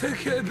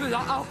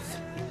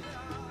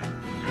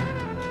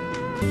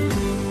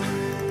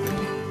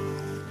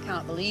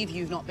 Can't believe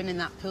you've not been in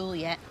that pool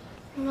yet.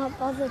 I'm not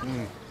bothered.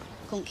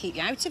 Couldn't keep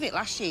you out of it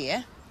last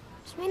year.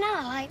 Does my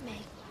nana like me?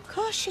 Of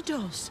course she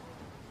does.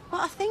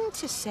 What a thing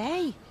to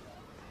say.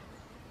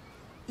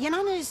 Your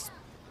nana's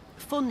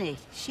funny.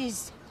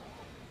 She's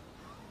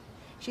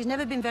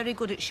never been very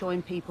good at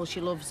showing people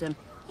she loves them.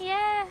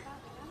 Yeah.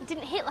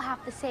 Didn't Hitler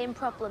have the same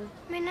problem?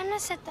 My nana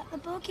said that the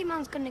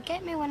bogeyman's gonna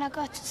get me when I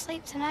go to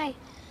sleep tonight.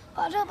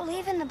 But I don't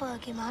believe in the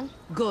bogeyman.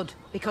 Good,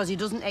 because he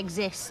doesn't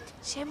exist.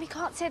 Shame we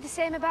can't say the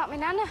same about my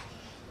nana.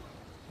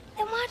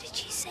 Then why did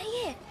she say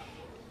it?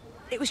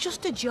 It was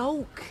just a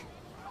joke.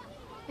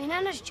 My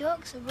nana's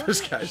jokes are rubbish.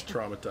 This guy's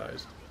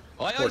traumatized.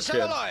 Oi, Poor oi,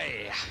 kid.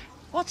 oi.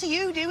 What are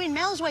you doing?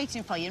 Mel's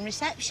waiting for you in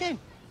reception.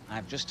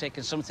 I've just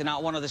taken something out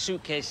of one of the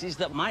suitcases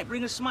that might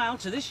bring a smile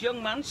to this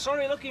young man's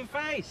sorry-looking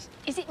face.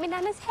 Is it my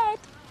nana's head?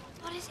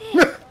 What is it?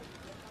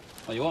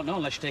 Well, you won't know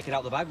unless you take it out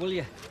of the bag, will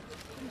you?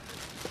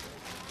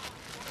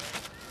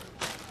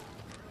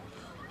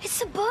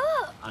 It's a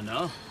boat. I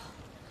know.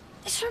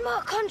 It's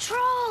remote control.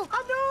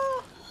 I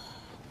know.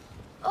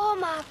 Oh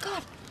my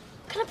God.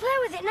 Can I play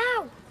with it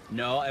now?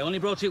 No, I only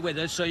brought it with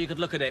us so you could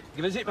look at it.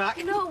 Give us it back.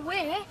 No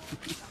way.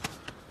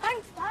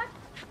 Thanks, Dad.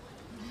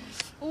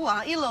 Oh,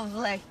 aren't you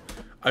lovely?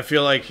 I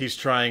feel like he's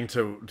trying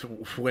to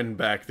win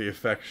back the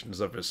affections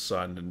of his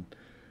son and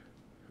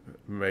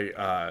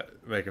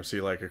make him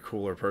see like a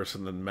cooler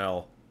person than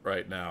Mel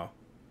right now.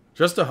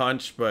 Just a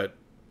hunch, but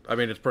I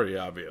mean it's pretty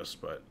obvious.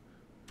 But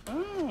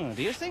oh,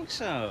 do you think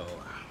so?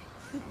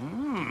 Do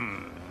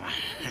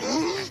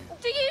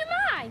you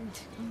mind?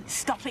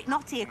 Stop it,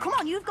 not here. Come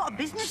on, you've got a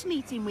business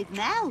meeting with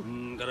Mel.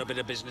 Got a bit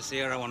of business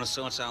here I want to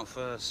sort out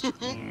first.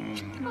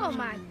 Oh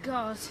my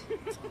God.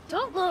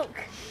 Don't look.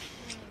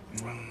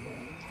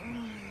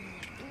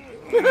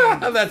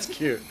 That's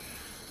cute.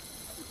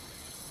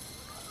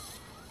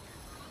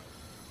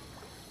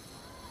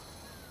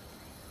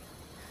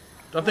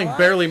 That thing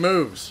barely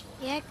moves.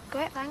 Yeah,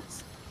 great,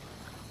 thanks.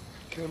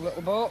 Good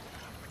little boat.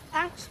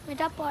 Thanks, my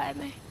dad bought it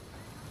me.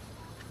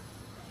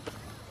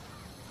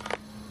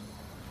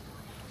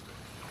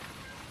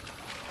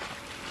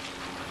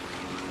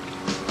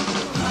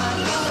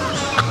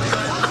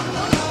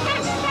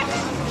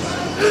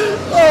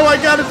 Oh my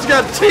God, it's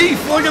got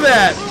teeth! Look at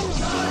that!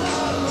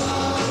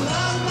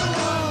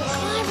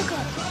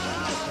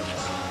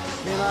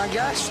 Me and our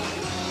guest.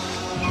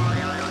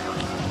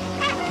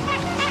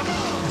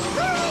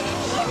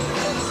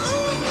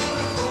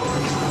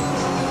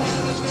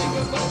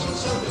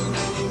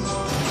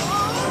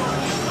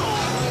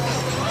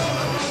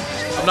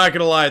 I'm not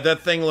gonna lie, that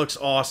thing looks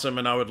awesome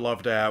and I would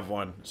love to have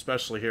one,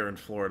 especially here in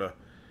Florida,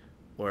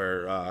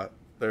 where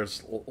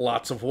there's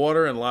lots of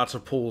water and lots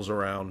of pools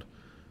around.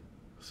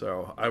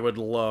 So I would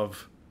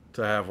love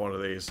to have one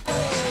of these. Hey,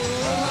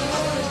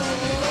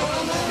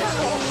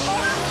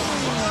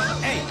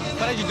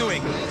 what are you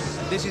doing?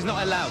 This is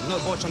not allowed. No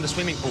boats on the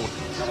swimming pool.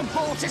 It's not a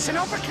boat, it's an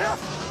uppercut.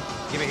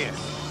 Give it here.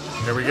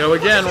 Here we go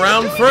again,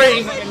 round 3.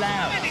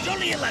 It's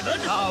only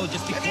 11. Oh,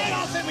 just be quiet.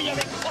 Off him with your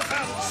big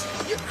puff-outs.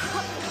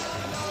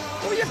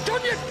 Oh, you've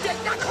done your dick.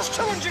 That cost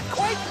 200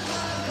 quid.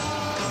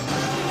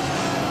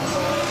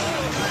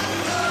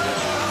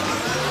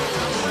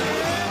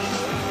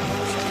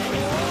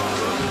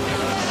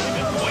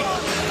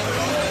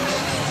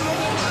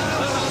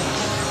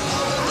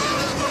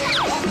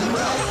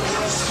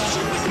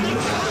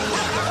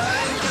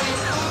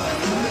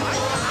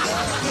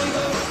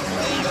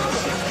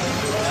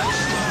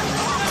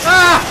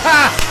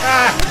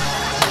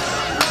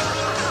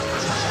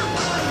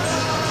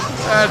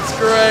 That's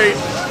great.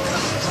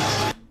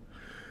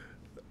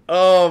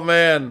 Oh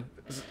man,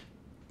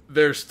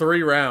 there's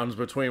 3 rounds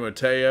between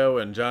Mateo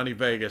and Johnny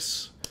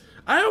Vegas.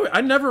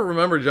 I never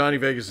remember Johnny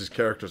Vegas's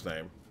character's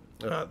name.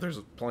 There's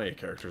plenty of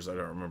characters I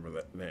don't remember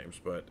the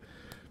names, but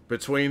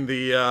between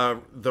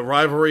the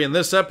rivalry in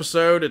this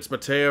episode, it's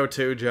Mateo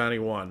 2, Johnny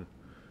 1.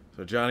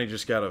 So Johnny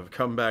just got a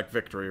comeback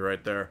victory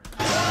right there.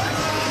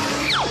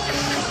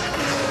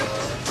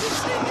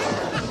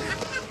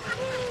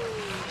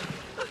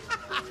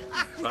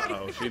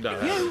 Uh-oh, she done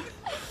it.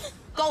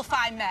 Go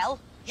find Mel.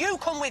 You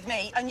come with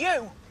me, and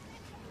you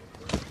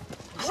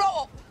grow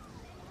up.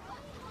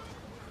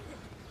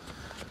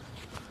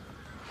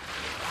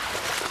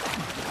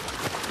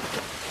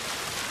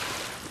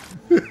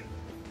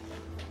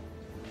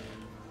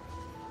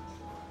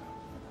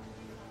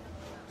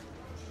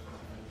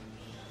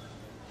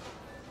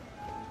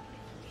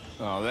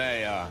 Oh, there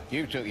you are.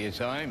 You took your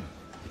time.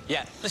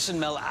 Yeah, listen,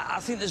 Mel, I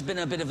think there's been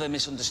a bit of a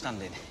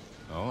misunderstanding.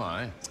 Oh,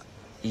 aye.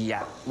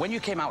 Yeah, when you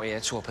came out here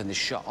to open this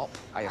shop,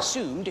 I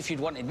assumed if you'd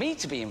wanted me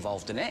to be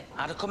involved in it,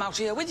 I'd have come out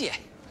here with you.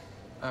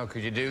 How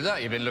could you do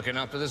that? You've been looking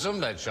after the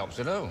sunbed shops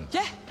at home.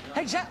 Yeah,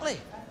 exactly.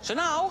 So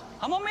now,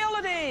 I'm on my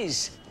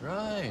holidays.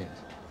 Right.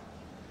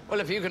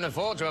 Well, if you can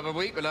afford to have a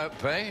week without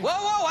pay...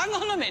 Whoa, hang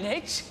on a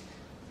minute.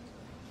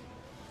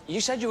 You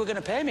said you were going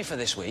to pay me for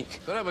this week.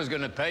 But I was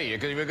going to pay you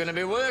because you were going to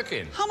be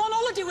working. I'm on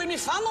holiday with my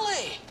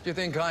family. Do you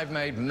think I've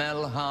made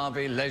Mel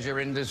Harvey Leisure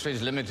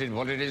Industries Limited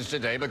what it is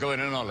today by going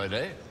on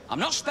holiday? I'm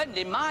not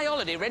spending my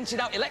holiday renting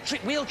out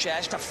electric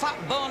wheelchairs to fat,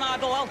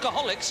 bone-idle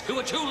alcoholics who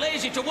are too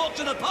lazy to walk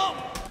to the pub.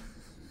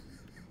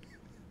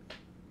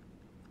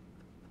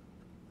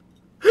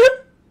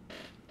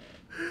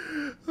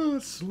 Oh,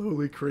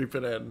 slowly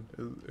creeping in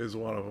is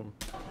one of them.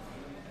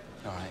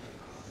 All right.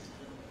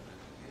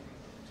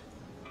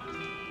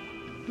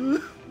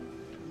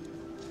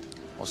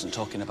 Wasn't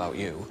talking about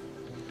you.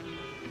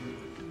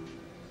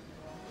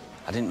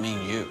 I didn't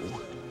mean you.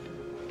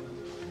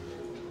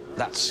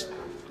 That's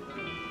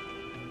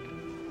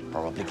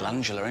probably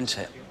glandular, isn't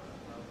it?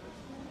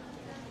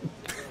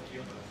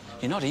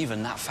 You're not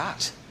even that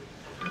fat.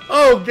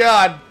 Oh,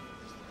 God.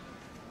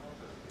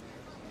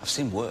 I've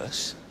seen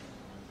worse.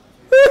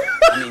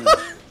 I mean,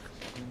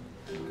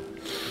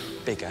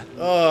 bigger.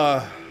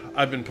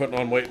 I've been putting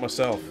on weight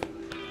myself.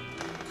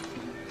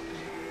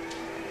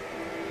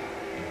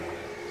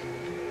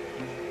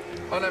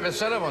 I never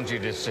said I want you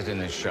to sit in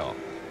this shop.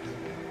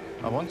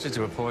 I wanted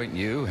to appoint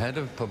you head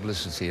of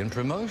publicity and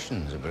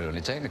promotions. It would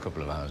only take a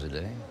couple of hours a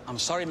day. I'm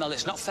sorry, Mel,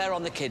 it's not fair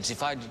on the kids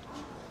if I'd...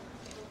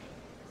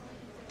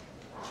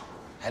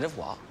 Head of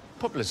what?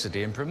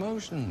 Publicity and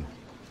promotion.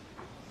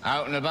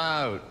 Out and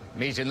about,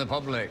 meeting the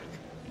public.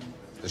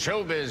 The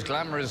showbiz,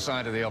 glamorous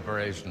side of the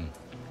operation.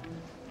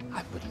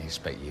 I wouldn't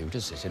expect you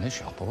to sit in a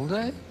shop all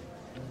day.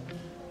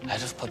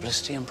 Head of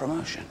publicity and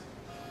promotion.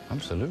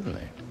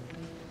 Absolutely.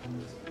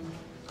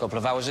 Couple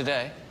of hours a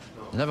day?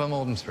 Never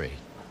more than 3.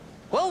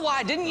 Well,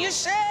 why didn't you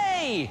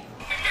say?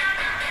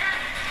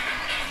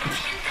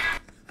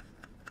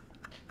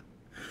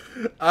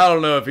 I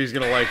don't know if he's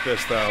gonna like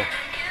this though.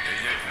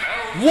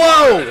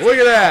 Whoa! Look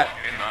at that!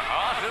 In the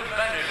heart of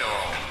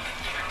Benidorm.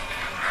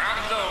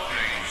 Grand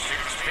opening,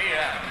 6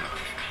 p.m.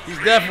 He's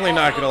definitely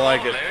not gonna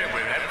like it.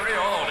 With every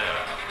order.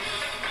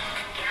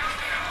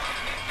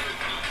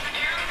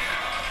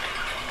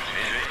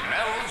 Visit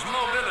Mel's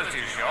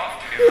Mobility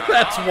Shop. In the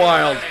That's heart of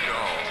wild.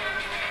 Benidorm.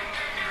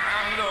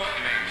 Grand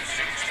opening,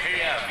 6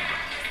 p.m.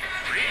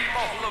 Free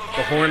bottle of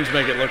The horns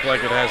make it look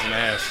like it has an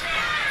ass.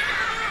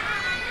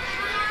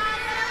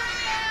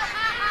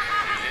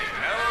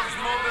 Mel's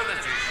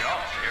Mobility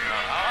Shop in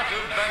the heart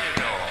of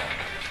Benidorm.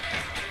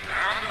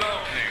 Grand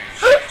opening,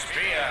 6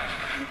 p.m.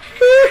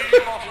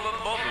 Free bottle of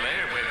bubbly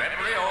with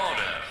every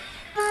order.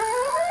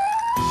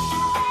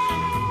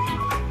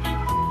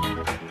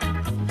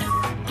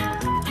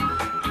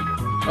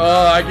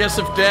 I guess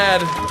if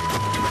Dad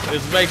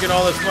is making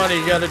all this money,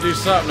 you gotta do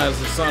something as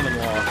the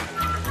son-in-law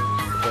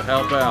to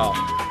help out.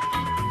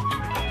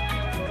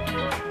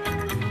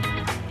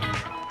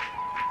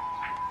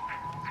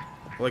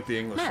 I like the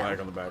English Mel? flag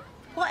on the back.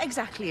 What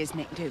exactly is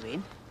Nick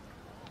doing?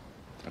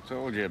 I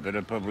told you, a bit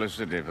of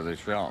publicity for the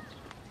shop.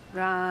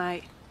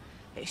 Right.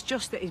 It's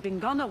just that he's been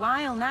gone a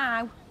while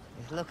now.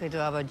 He's lucky to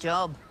have a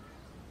job.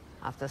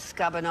 After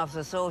scabbing off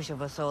the social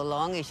for so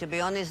long, he should be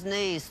on his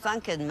knees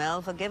thanking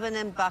Mel for giving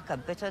him back a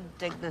bit of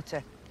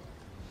dignity.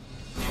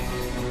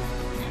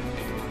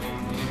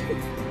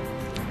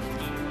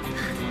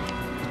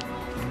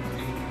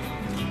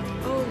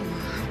 Oh,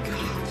 my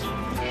God.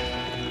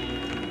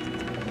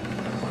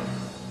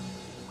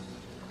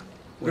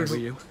 Where were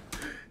you?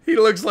 He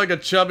looks like a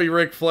chubby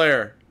Ric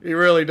Flair. He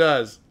really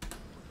does.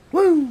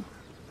 Woo!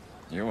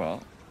 You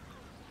what?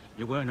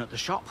 You weren't at the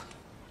shop.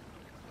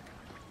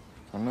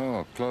 Oh no,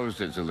 I've closed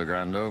it till the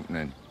grand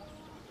opening.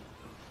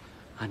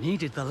 I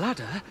needed the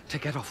ladder to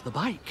get off the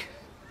bike.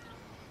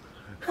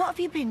 What have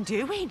you been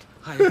doing?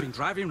 I have been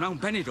driving round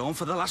Benidorm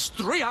for the last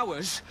 3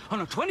 hours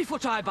on a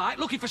 20-foot high bike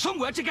looking for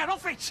somewhere to get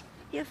off it.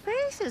 Your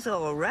face is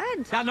all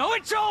red. I know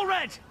it's all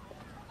red.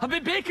 I've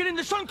been baking in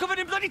the sun covered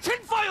in bloody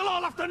tinfoil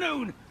all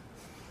afternoon.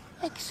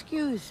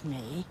 Excuse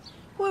me,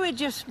 we were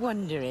just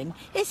wondering,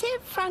 is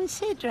it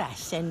fancy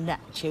dress in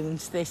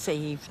Neptune's this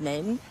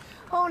evening?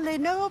 Only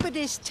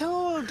nobody's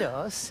told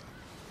us.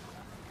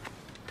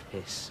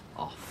 Piss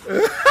off.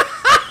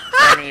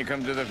 Why don't you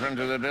come to the front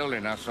of the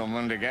building, ask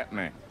someone to get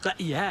me?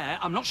 Yeah,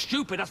 I'm not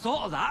stupid, I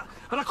thought of that.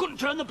 But I couldn't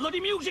turn the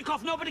bloody music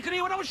off, nobody could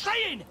hear what I was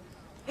saying.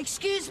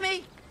 Excuse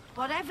me?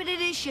 Whatever it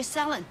is you're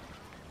selling,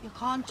 you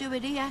can't do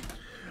it here.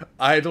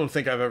 I don't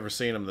think I've ever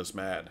seen him this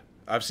mad.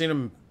 I've seen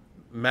him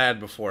mad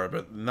before,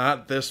 but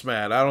not this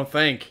mad. I don't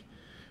think.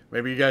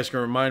 Maybe you guys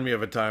can remind me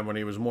of a time when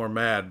he was more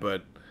mad,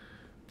 but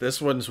this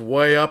one's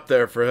way up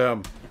there for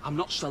him. I'm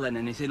not selling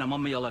anything, I'm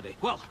on my holiday.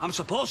 Well, I'm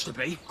supposed to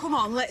be. Come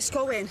on, let's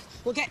go in.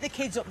 We'll get the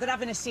kids up, they're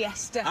having a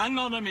siesta. Hang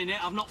on a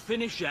minute, I've not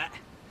finished yet.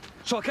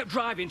 So I kept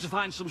driving to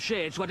find some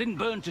shade so I didn't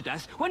burn to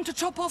death. When to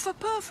top off a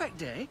perfect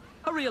day,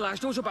 I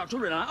realised I was about to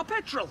run out of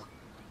petrol.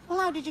 Well,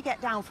 how did you get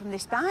down from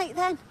this bike,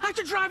 then? I had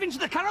to drive into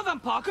the caravan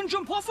park and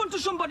jump off onto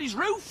somebody's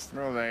roof.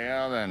 Oh, they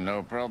are then,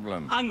 no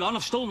problem. Hang on,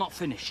 I've still not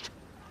finished.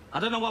 I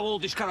don't know how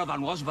old this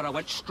caravan was, but I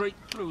went straight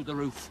through the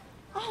roof.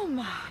 Oh,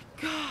 my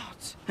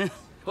God.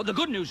 But the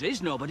good news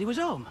is nobody was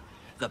home.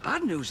 The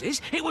bad news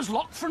is it was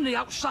locked from the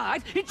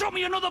outside. It took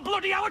me another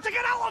bloody hour to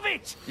get out of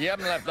it. You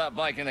haven't left that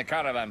bike in the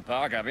caravan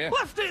park, have you?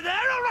 Left it there,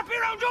 I'll wrap it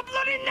around your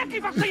bloody neck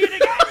if I see it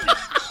again.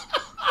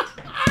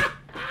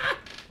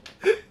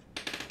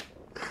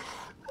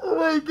 Oh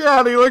my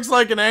God, he looks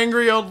like an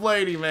angry old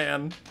lady,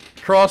 man.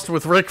 Crossed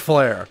with Ric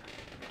Flair.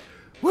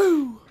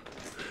 Woo!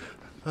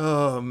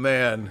 Oh,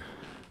 man.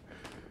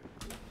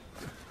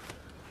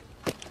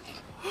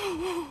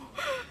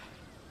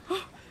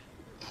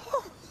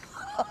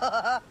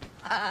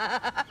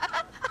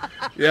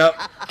 Yep.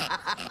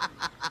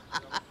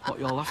 What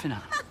you all laughing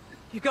at?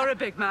 You got a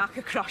big mark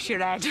across your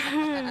head.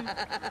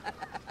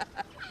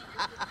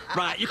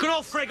 Right, you can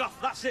all frig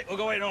off. That's it, we're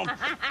going home.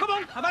 Come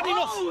on, I've had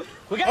enough.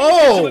 We're getting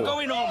Oh! we're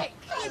going home.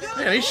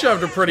 Man, he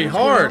shoved her pretty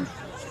hard.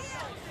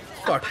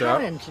 Fucked up.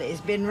 Apparently,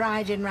 he's been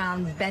riding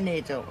round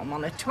Benidorm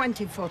on a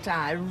 20-foot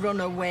high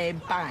runaway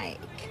bike.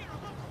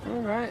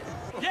 All right.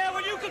 Yeah,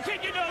 well, you can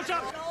keep your nose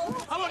up.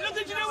 I want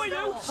nothing to do with you.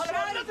 I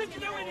want nothing to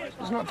do with you.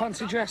 It's not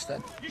fancy dress,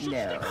 then?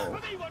 No.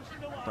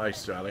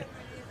 Nice, Johnny.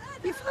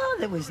 Your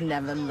father was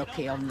never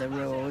lucky on the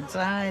roads,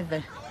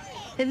 either.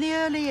 In the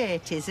early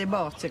 80s, he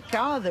bought a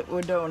car that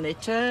would only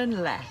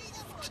turn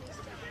left.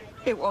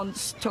 It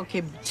once took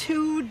him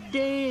 2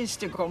 days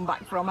to come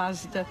back from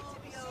Asda.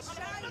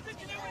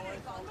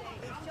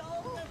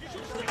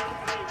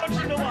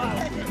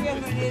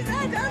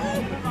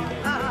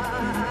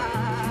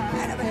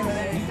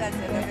 better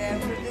than they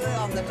would do it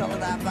on the top of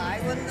that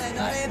bike, wouldn't they?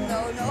 Not him,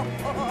 no.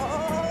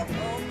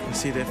 I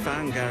see they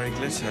found Gary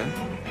Glitter.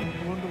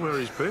 I wonder where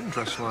he's been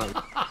dressed like.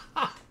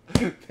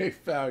 They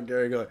found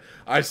Gary Glitter.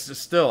 I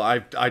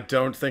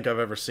don't think I've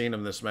ever seen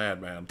him this mad,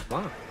 man.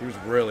 Wow. He was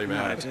really No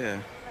mad.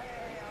 idea.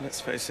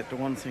 Let's face it, the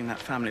one thing that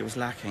family was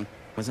lacking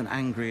was an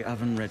angry,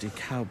 oven-ready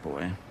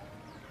cowboy.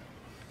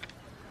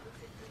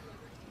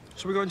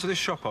 So we're going to this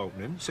shop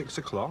opening, 6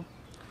 o'clock.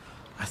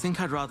 I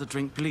think I'd rather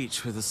drink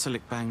bleach with a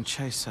Silic Bang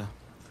chaser.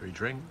 3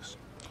 drinks.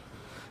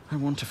 I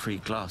want a free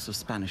glass of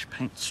Spanish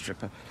paint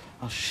stripper.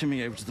 I'll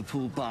shimmy over to the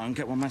pool bar and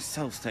get one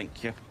myself,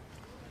 thank you.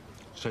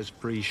 Says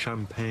free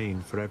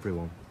champagne for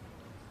everyone.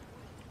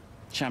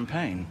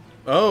 Champagne?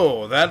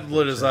 Oh, that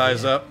lit his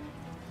eyes up.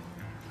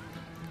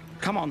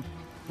 Come on.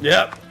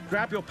 Yep.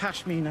 Grab your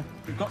pashmina.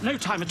 We've got no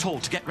time at all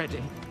to get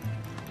ready.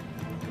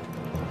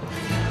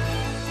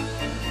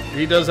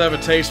 He does have a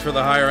taste for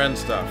the higher end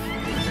stuff.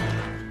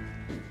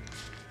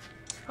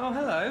 Oh,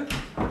 hello.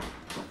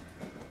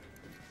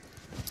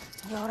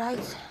 You all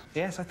right?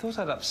 Yes, I thought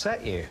I'd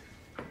upset you.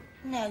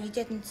 No, you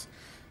didn't.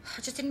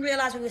 I just didn't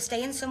realise we were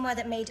staying somewhere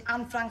that made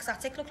Anne Frank's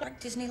attic look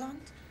like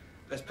Disneyland.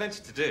 There's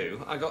plenty to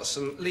do. I got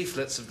some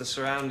leaflets of the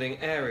surrounding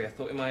area.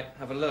 Thought we might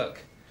have a look.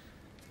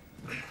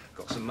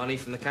 Got some money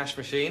from the cash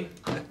machine.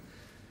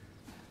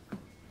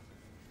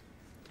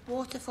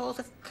 Waterfalls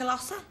of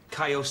Colossa?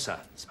 Cayosa.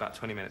 It's about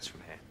 20 minutes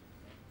from here.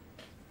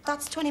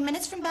 That's 20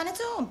 minutes from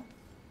Benidorm.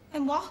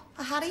 In what?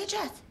 A Harrier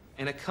jet?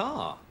 In a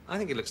car. I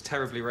think it looks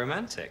terribly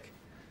romantic.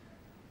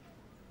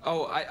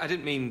 Oh, I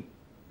didn't mean,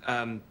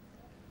 Now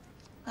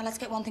let's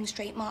get one thing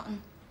straight, Martin.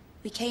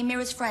 We came here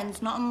as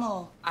friends, not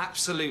more.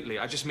 Absolutely.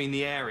 I just mean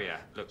the area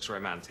looks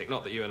romantic.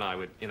 Not that you and I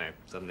would, you know,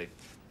 suddenly...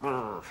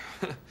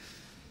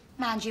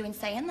 Mind you in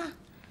saying that.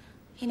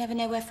 You never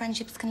know where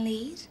friendships can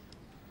lead.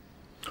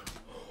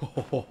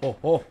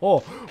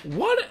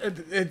 What?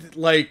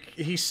 Like,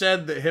 he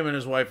said that him and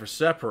his wife are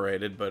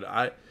separated,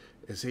 but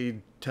is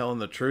he telling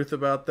the truth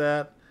about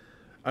that?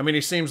 I mean,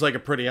 he seems like a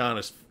pretty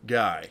honest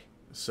guy,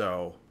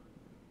 so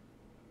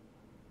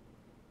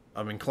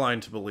I'm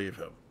inclined to believe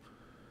him.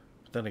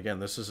 But then again,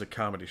 this is a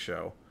comedy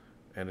show,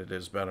 and it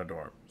is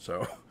Benidorm,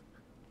 so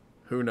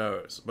who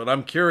knows? But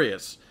I'm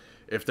curious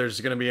if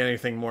there's going to be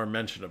anything more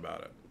mentioned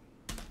about it.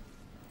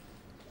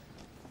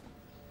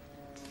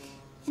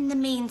 In the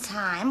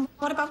meantime,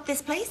 what about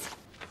this place?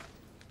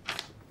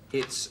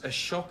 It's a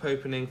shop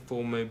opening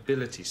for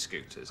mobility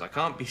scooters. I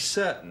can't be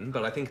certain,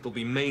 but I think it'll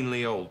be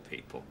mainly old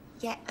people.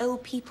 Yeah,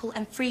 old people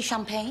and free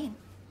champagne.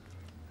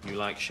 You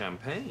like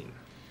champagne?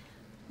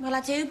 Well,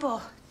 I do,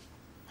 but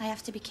I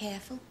have to be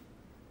careful.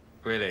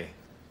 Really?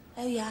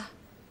 Oh, yeah.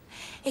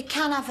 It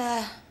can have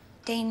a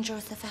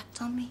dangerous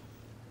effect on me.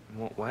 In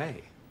what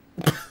way?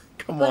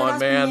 Come Well, on, it has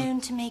man. been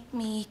known to make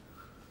me,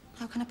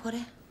 how can I put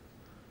it?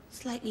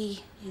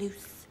 Slightly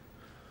loose.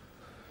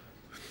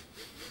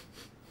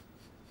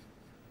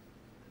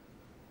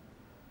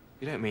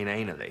 You don't mean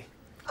anally.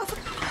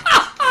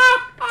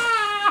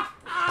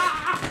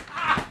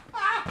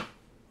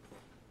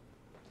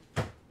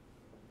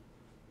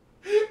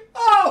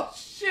 Oh,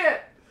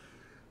 shit!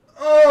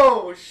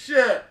 Oh,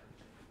 shit!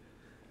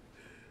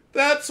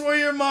 That's where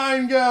your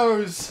mind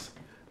goes.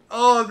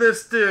 Oh,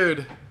 this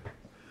dude.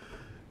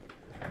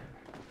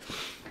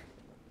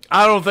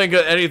 I don't think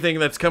anything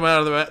that's come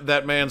out of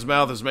that man's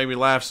mouth has made me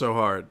laugh so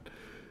hard.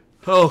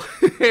 Oh,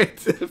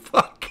 it's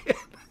fucking...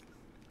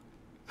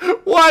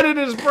 Why did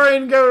his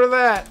brain go to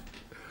that?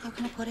 How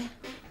can I put it?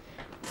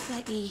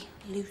 Slightly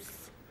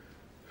loose.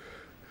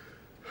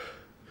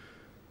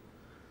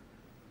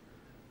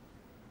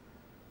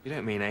 You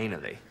don't mean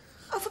anally.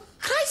 Oh, for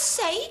Christ's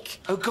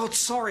sake! Oh, God,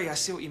 sorry, I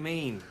see what you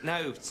mean.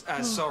 No,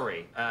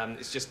 sorry.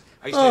 It's just,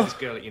 I used to know this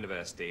girl at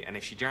university, and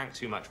if she drank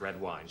too much red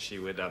wine, she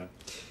would,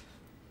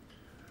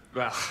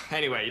 Well,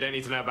 anyway, you don't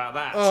need to know about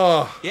that.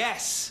 Oh.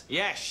 Yes,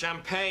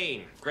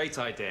 champagne. Great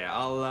idea.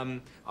 I'll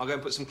go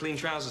and put some clean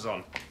trousers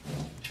on.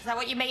 Is that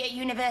what your mate at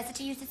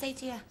university used to say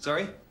to you?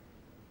 Sorry?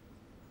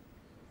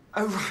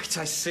 Oh, right,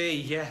 I see,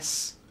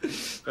 yes.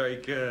 Very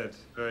good,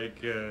 very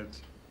good.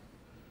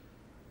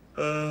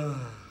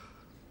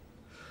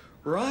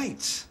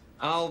 Right.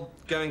 I'll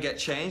go and get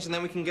changed, and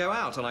then we can go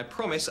out, and I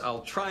promise I'll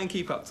try and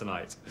keep up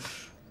tonight.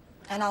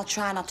 And I'll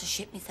try not to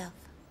shit myself.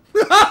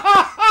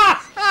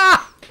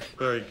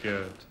 Very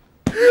good.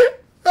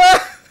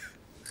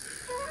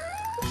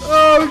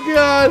 Oh,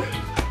 God.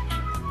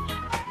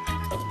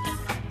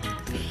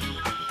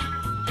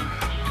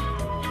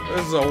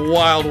 This is a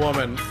wild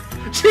woman.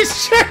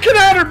 She's checking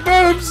out her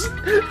boobs,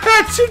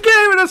 and she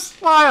gave it a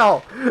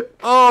smile.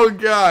 Oh,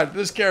 God.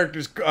 This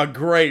character's a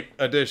great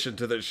addition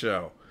to this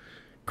show.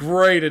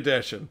 Great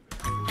addition.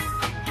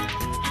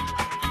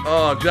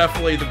 Oh,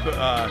 definitely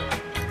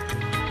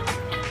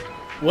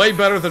way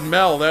better than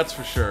Mel, that's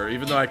for sure.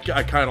 Even though I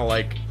kind of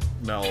like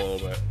Mel a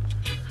little bit.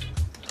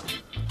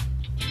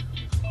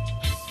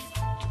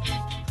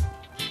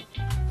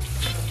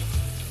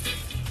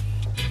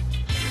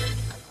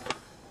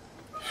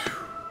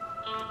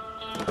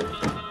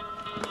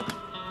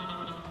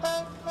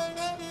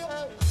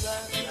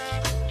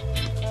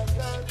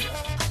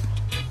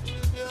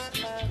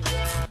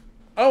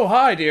 Oh,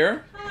 hi,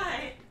 dear.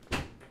 Hi.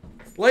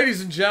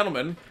 Ladies and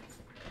gentlemen,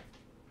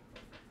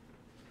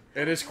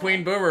 it is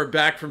Queen Boomer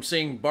back from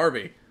seeing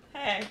Barbie.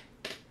 Hey.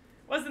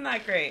 Wasn't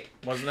that great?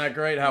 Wasn't that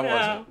great? How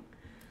was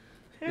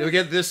it? You'll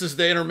get, this is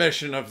the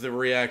intermission of the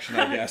reaction,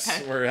 I guess.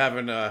 Okay. We're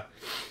having, I'm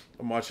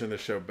watching the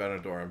show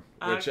Benidorm,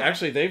 which Okay.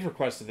 actually they've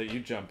requested that you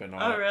jump in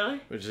on it. Oh,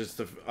 really? Which is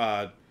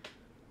the,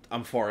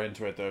 I'm far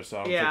into it though, so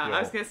I don't Yeah, think I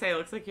was gonna say, it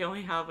looks like you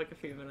only have like a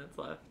few minutes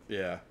left.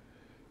 Yeah.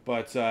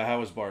 But, how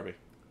was Barbie?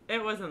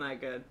 It wasn't that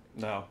good.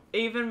 No.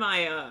 Even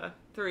my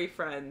 3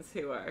 friends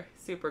who are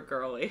super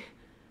girly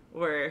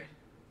were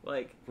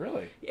like...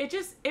 Really? It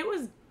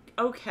was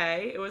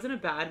okay. It wasn't a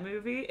bad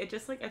movie. It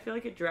just like, I feel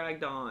like it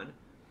dragged on.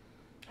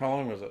 How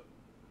long was it?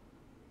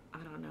 I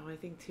don't know, I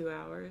think 2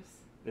 hours.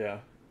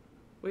 Yeah.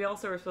 We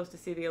also were supposed to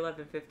see the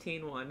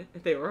 11:15 one.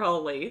 They were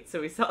all late,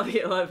 so we saw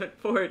the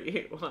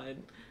 11:40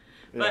 one.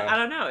 But Yeah. I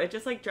don't know, it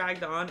just like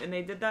dragged on, and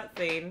they did that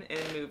thing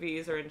in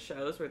movies or in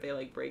shows where they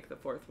like break the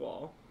fourth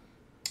wall.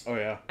 Oh,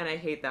 yeah. And I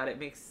hate that. It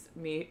makes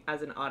me,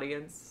 as an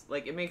audience,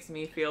 like, it makes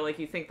me feel like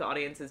you think the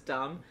audience is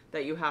dumb,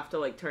 that you have to,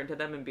 like, turn to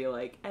them and be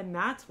like, and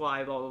that's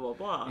why, blah, blah, blah,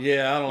 blah.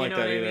 Yeah, I don't you like know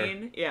that what either. I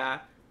mean? Yeah.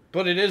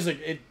 But it is,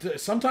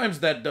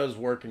 sometimes that does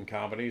work in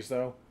comedies,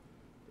 though.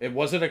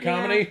 Was it a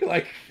comedy? Yeah.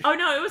 Like... Oh,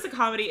 no, it was a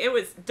comedy. It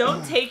was,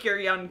 don't take your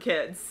young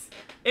kids.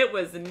 It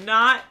was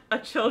not a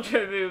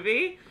children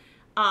movie.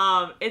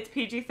 It's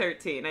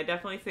PG-13. I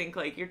definitely think,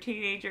 like, your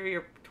teenager,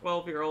 your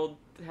 12-year-old,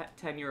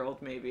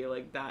 10-year-old maybe,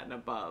 like, that and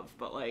above.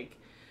 But, like,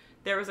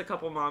 there was a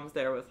couple moms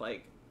there with,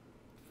 like,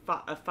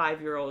 a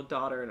 5-year-old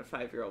daughter and a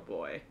 5-year-old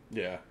boy.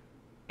 Yeah.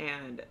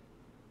 And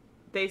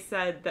they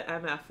said the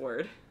MF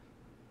word.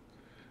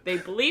 They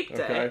bleeped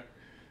Okay. it.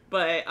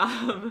 But,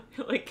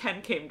 like,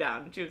 Ken came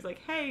down and she was like,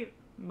 hey,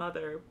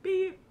 mother,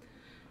 beep.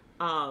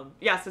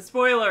 Yeah, so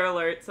spoiler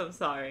alerts, I'm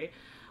sorry.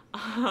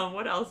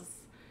 What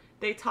else?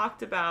 They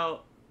talked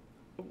about,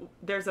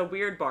 there's a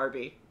weird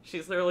Barbie.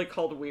 She's literally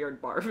called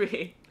Weird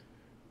Barbie.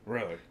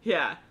 Really?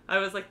 Yeah. I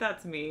was like,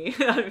 that's me.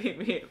 That'd be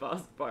me if I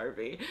was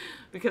Barbie.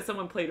 Because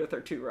someone played with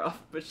her too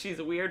rough. But she's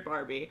a weird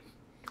Barbie.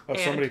 Oh, And-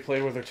 somebody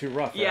played with her too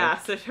rough. Yeah,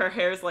 Right? so her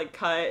hair's like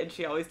cut and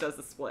she always does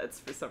the splits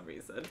for some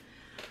reason.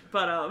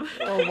 But,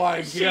 Oh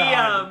my she,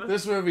 god.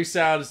 This movie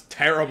sounds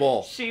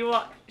terrible.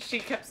 She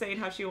kept saying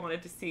how she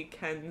wanted to see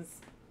Ken's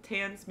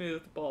tan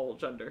smooth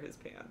bulge under his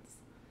pants.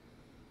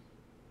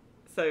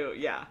 So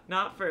yeah,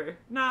 not for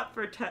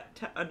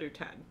under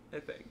 10, I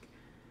think.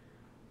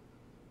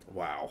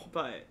 Wow.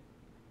 But,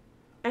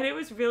 and it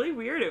was really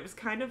weird. It was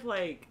kind of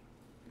like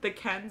the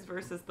Kens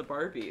versus the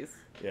Barbies.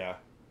 Yeah.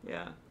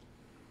 Yeah.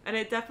 And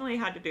it definitely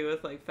had to do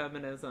with like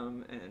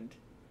feminism and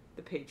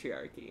the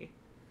patriarchy.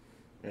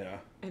 Yeah.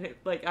 And it,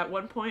 like, at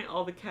one point,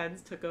 all the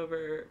Kens took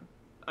over,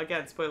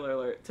 again, spoiler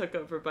alert, took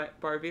over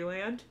Barbie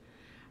Land.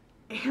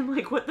 And,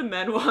 like, what the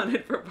men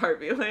wanted for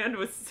Barbie Land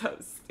was so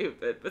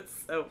stupid, but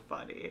so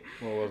funny.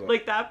 What was it?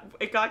 Like,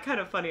 it got kind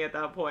of funny at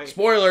that point.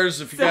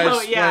 Spoilers, if you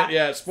guys...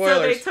 Yeah, spoilers.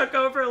 So they took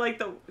over,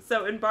 like,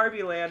 so in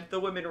Barbie Land, the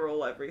women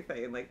rule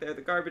everything. Like, they're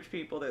the garbage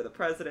people, they're the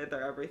president,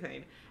 they're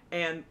everything.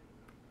 And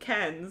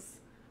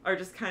Kens are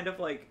just kind of,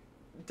 like,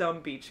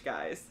 dumb beach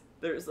guys.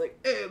 They're just like,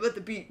 hey, I'm at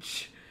the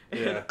beach. And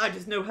Yeah. I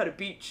just know how to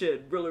beach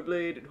and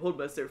rollerblade and hold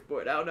my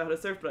surfboard. I don't know how to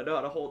surf, but I know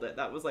how to hold it.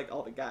 That was like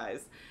all the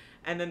guys.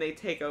 And then they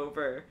take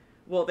over.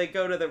 Well, they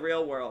go to the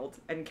real world,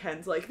 and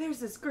Ken's like, there's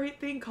this great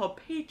thing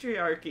called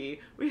patriarchy.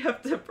 We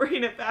have to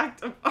bring it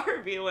back to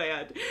Barbie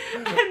Land.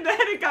 And then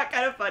it got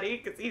kind of funny,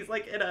 because he's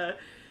like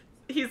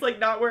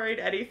not wearing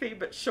anything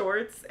but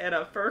shorts and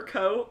a fur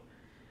coat.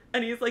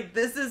 And he's like,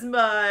 this is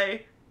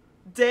my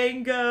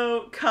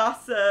Dango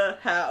Casa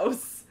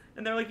house.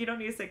 And they're like, you don't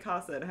need to say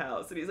casa and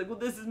house. And he's like, well,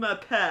 this is my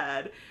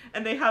pad.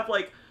 And they have,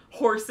 like,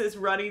 horses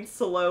running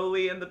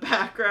slowly in the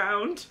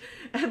background.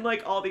 And,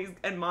 like, all these,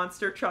 and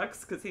monster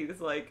trucks. Because he's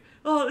like,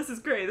 oh, this is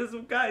great. This is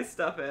what guy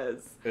stuff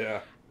is.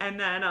 Yeah. And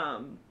then,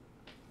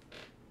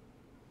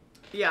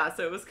 yeah,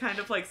 so it was kind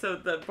of like, so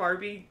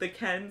the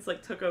Kens,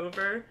 like, took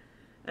over.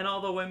 And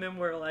all the women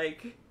were,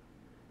 like,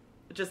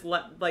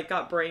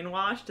 got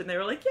brainwashed, and they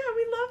were like, yeah,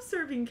 we love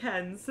serving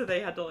Kens, so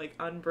they had to like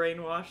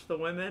unbrainwash the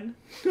women.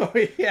 Oh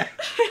yeah.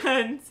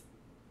 And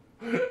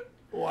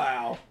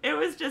wow. It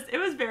was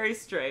very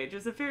strange. It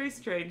was a very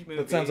strange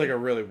movie. That sounds like a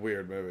really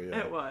weird movie. Yeah.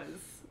 It was.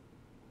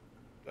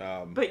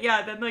 But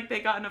yeah, then like they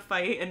got in a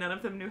fight, and none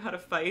of them knew how to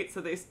fight, so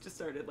they just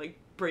started like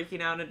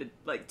breaking out into,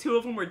 like, 2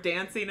 of them were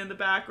dancing in the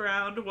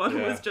background. One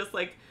Yeah. was just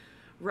like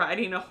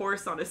riding a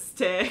horse on a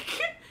stick.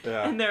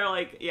 Yeah. And they're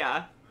like,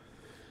 yeah.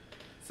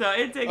 So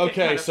it did get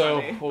Okay, kind of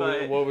so funny,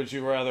 but what would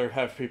you rather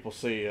have people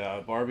see,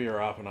 Barbie or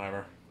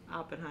Oppenheimer?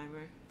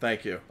 Oppenheimer.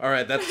 Thank you. All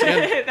right, that's the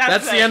end. That's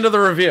that's the it. end of the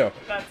review.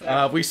 That's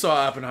it. We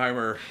saw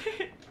Oppenheimer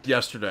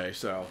yesterday,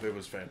 so it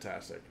was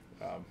fantastic.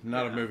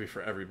 Not a movie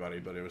for everybody,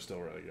 but it was still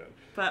really good.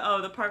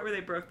 But the part where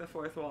they broke the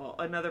fourth wall,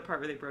 another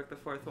part where they broke the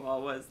fourth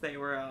wall was they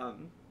were,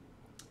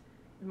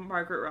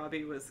 Margaret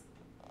Robbie was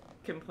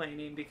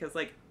complaining because,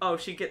 like,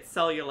 she gets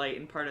cellulite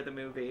in part of the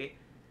movie.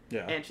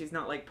 Yeah. And she's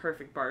not, like,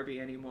 perfect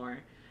Barbie anymore.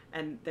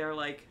 And they're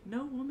like,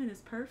 no woman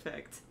is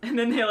perfect. And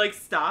then they like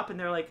stop and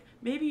they're like,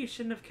 maybe you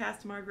shouldn't have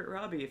cast Margaret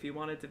Robbie if you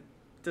wanted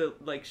to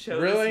like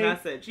show this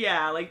message.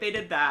 Yeah, like they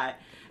did that.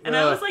 And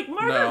I was like,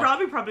 Margaret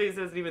Robbie probably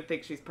doesn't even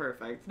think she's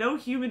perfect. No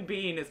human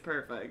being is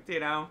perfect,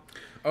 you know?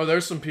 Oh,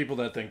 there's some people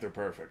that think they're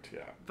perfect,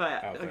 yeah.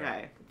 But,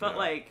 okay. But,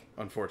 like...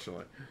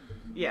 Unfortunately.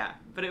 Yeah,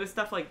 but it was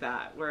stuff like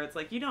that, where it's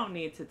like, you don't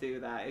need to do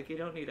that. Like, you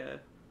don't need to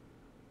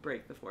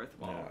break the fourth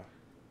wall. Yeah.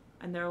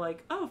 And they're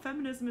like, oh,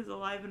 feminism is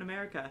alive in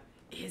America.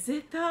 Is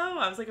it, though?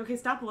 I was like, okay,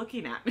 stop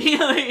looking at me.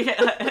 Like,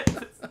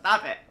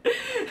 stop it.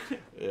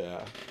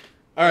 Yeah.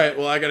 All right,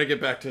 well, I got to get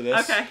back to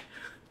this. Okay.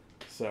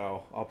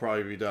 So, I'll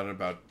probably be done in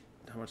about...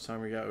 How much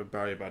time we got?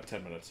 Probably about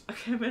 10 minutes.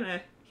 Okay, I'm going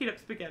to heat up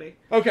spaghetti.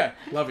 Okay,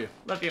 love you.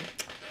 Love you.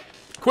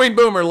 Queen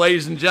Boomer,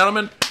 ladies and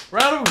gentlemen.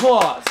 Round of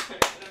applause.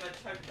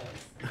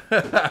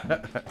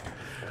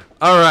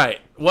 All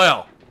right,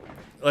 well,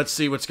 let's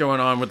see what's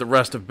going on with the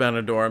rest of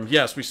Benidorm.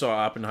 Yes, we saw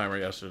Oppenheimer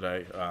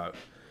yesterday.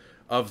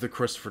 Of the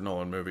Christopher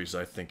Nolan movies,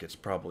 I think it's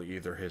probably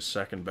either his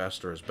second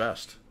best or his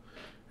best.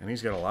 And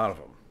he's got a lot of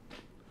them.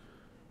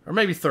 Or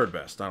maybe third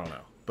best, I don't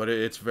know. But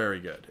it's very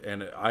good.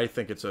 And I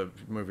think it's a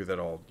movie that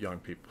all young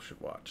people should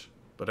watch.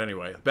 But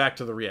anyway, back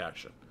to the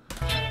reaction.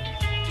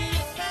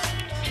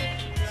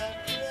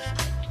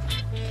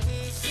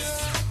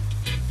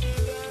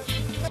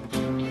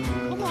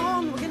 Come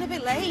on, we're going to be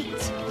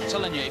late. I'm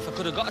telling you, if I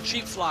could have got a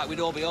cheap flight, we'd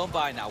all be home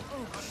by now.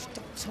 Oh,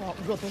 don't talk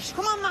rubbish.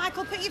 Come on,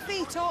 Michael, put your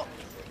feet up.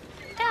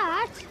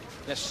 Dad?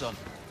 Yes, son.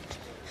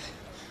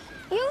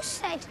 You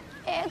said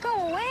it'd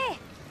go away,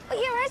 but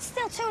your head's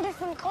still two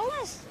different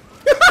colours.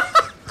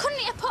 Couldn't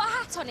he have put a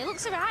hat on? He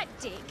looks a right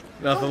dick.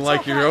 Nothing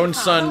like your own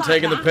son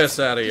taking the piss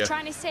out of you. You're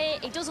trying to say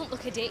he doesn't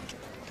look a dick?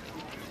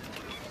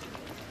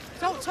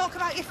 Don't talk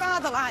about your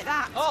father like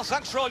that. Oh,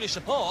 thanks for all your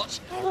support.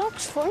 It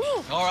looks funny.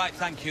 All right,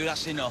 thank you,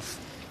 that's enough.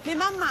 My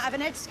mum might have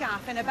an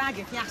headscarf in a bag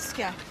if you ask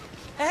her.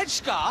 A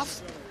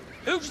headscarf?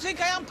 Who do you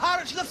think I am,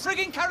 Pirates of the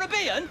friggin'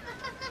 Caribbean?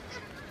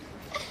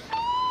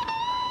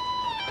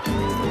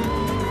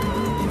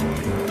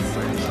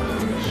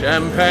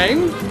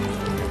 Champagne?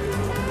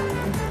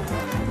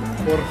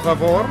 Por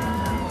favor.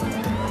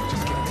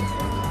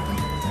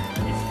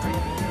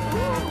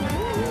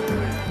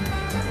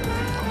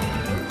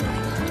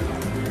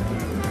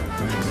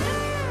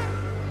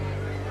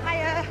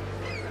 Hiya.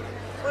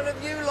 Where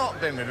have you lot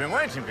been? We've been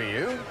waiting for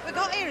you. We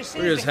got here as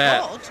soon Look at as his we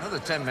hat. could. Another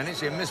 10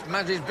 minutes, you missed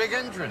Maggie's big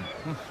entrance.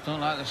 Don't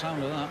like the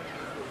sound of that.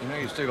 You know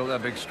you still got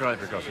that big stripe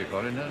across your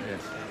forehead, don't you?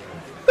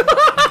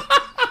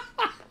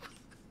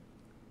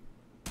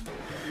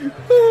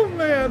 Oh,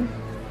 man.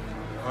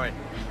 All right.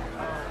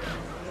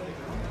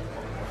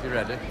 You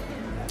ready?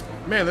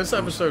 Man, this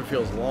episode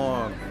feels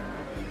long.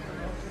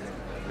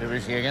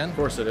 Is she again? Of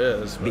course it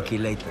is. But... Vicky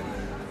Layton.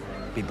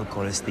 People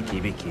call her Sticky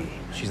Vicky.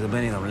 She's the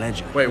Benidorm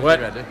legend. Wait, what?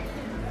 You ready?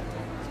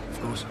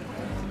 Of course.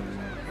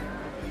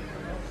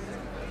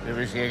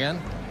 Is she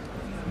again?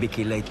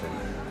 Vicky Layton.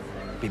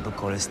 People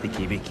call her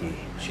Sticky Vicky.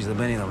 She's the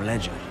Benidorm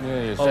legend.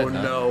 Yeah, you said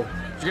that. No.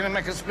 She's going to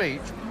make a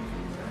speech?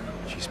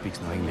 She speaks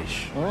no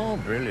English. Oh,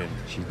 brilliant.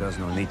 She does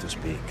not need to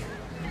speak.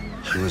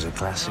 She was a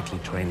classically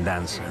trained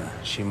dancer.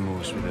 She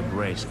moves with a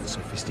grace and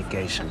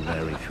sophistication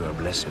very few are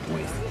blessed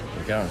with.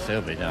 You can't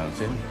still be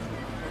dancing.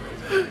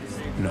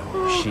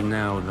 No, she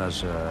now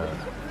does a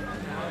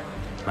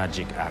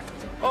magic act.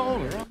 Oh,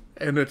 right.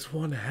 And it's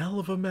one hell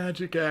of a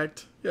magic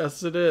act.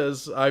 Yes, it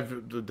is. I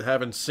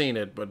haven't seen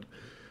it, but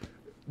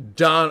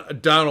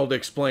Donald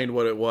explained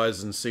what it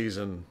was in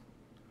season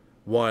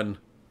 1.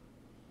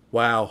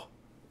 Wow.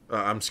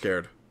 I'm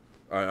scared.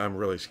 I'm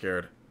really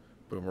scared.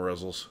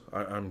 Boomerizzles.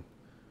 I'm...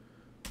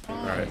 All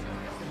right.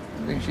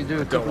 I think she'd do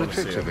a couple of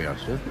tricks if we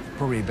asked her.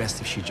 Probably best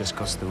if she just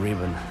cuts the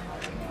ribbon.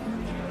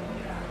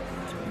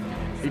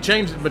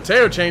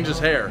 Mateo changed his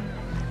hair.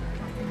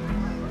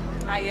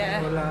 Hiya.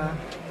 Hola.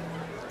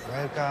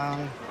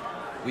 Welcome.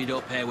 We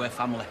don't pay, we're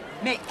family.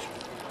 Mick.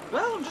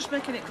 Well, I'm just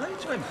making it clear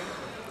to him.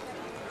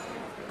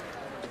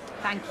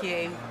 Thank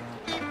you.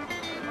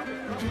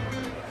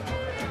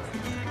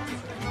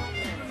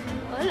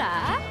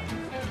 Hola.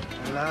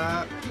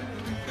 Hola.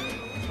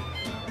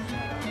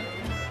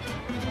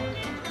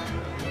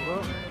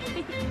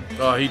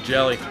 Oh, he's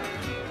jelly.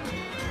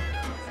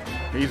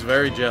 He's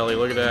very jelly.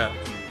 Look at that.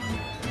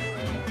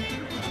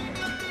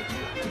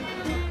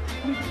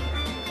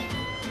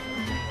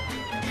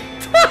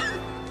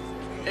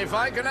 If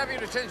I could have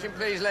your attention,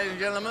 please, ladies and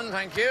gentlemen,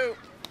 thank you.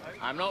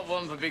 I'm not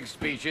one for big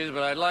speeches,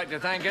 but I'd like to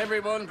thank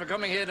everyone for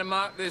coming here to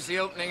mark this, the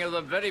opening of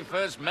the very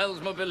first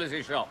Mel's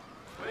Mobility Shop.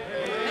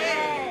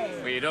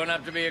 Where you don't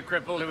have to be a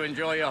cripple to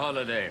enjoy your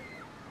holiday.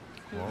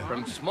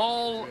 From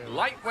small,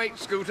 lightweight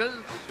scooters...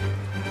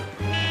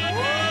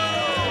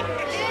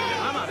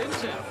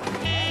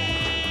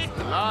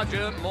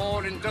 larger,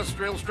 more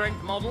industrial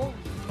strength model.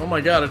 Oh my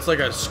god, it's like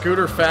a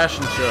scooter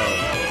fashion show.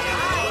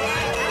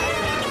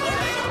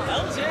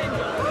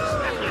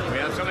 We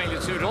have something to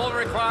suit all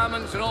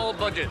requirements and all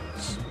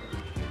budgets.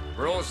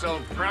 We're also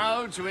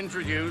proud to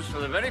introduce, for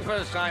the very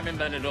first time in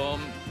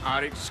Benidorm,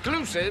 our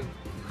exclusive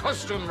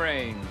costume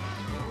range.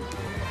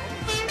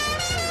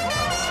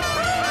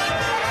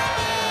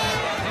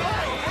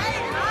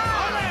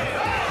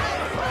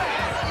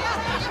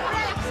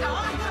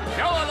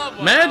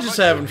 Madge is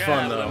having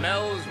fun, The though.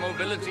 Mel's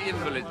Mobility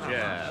Invalid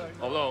Chair.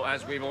 Although,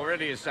 as we've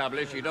already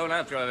established, you don't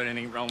have to have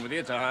anything wrong with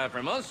you to hire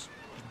from us.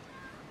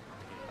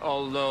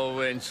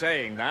 Although, in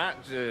saying that,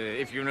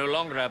 if you no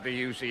longer have the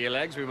use of your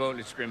legs, we won't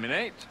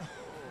discriminate.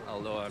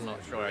 Although I'm not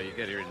sure how you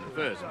get here in the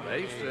first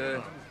place.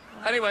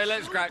 Anyway,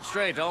 let's crack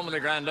straight on with the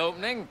grand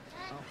opening.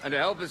 And to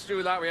help us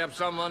do that, we have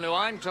someone who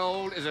I'm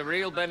told is a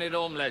real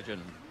Benidorm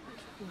legend.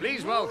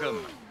 Please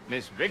welcome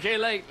Miss Vicky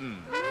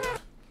Layton.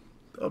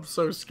 I'm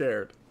so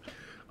scared.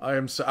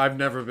 I've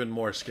never been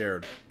more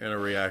scared in a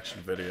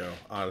reaction video,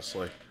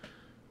 honestly.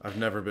 I've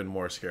never been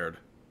more scared.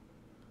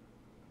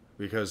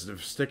 Because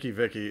if Sticky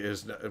Vicky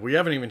is... We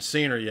haven't even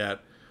seen her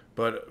yet,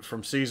 but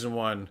from season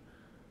 1,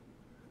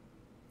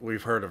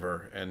 we've heard of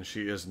her, and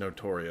she is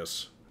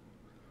notorious.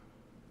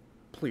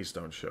 Please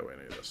don't show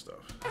any of this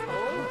stuff.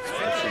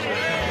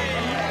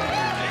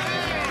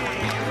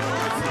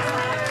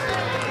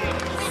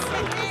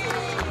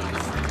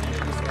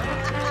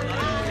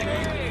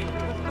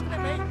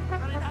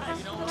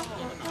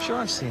 I'm sure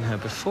I've seen her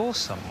before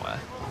somewhere.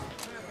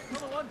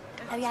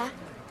 Oh, yeah?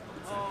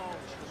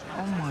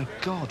 Oh my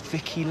God,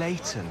 Vicky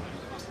Layton.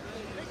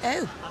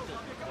 Oh.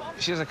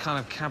 She has a kind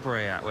of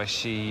cabaret act where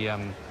she,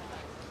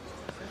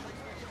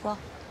 What?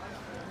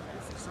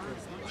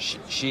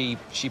 She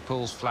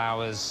pulls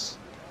flowers,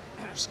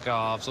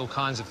 scarves, all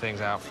kinds of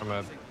things out from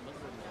her...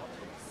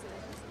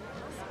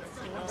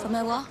 From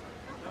her what?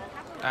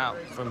 Out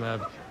from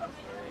her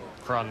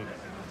front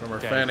From her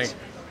gate. fanny.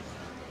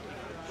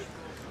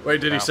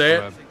 Wait, did he Out say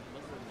from it?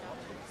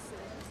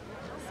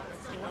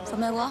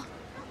 From her what?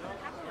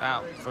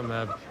 Out from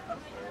her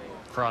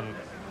front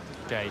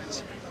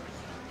gate.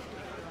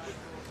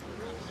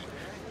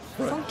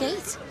 Front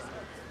gate?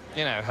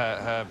 You know,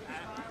 her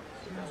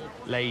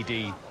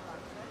lady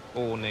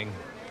awning.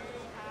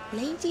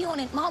 Lady on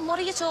it. Mom, what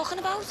are you talking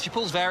about? She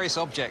pulls various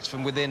objects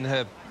from within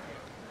her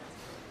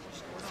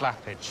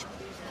flappage.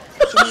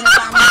 Do you mean a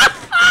van?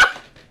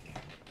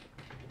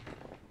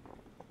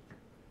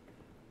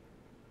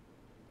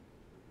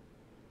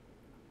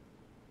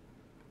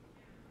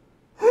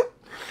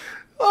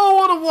 Oh,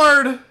 what a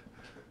word!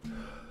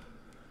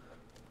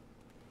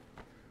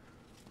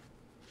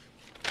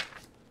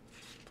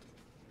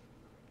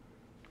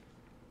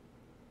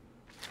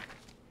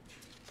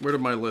 Where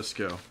did my list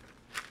go?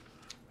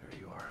 There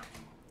you are.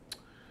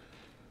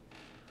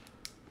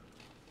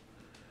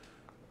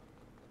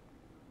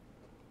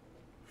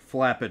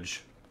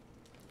 Flappage.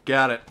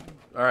 Got it.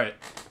 All right.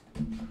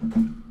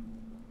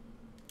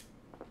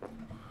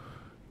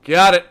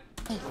 Got it.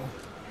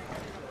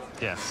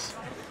 Yes.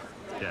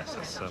 Yes,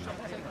 that's,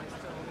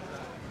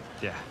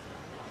 yeah.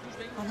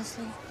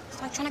 Honestly,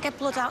 it's like trying to get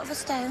blood out of a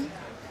stone.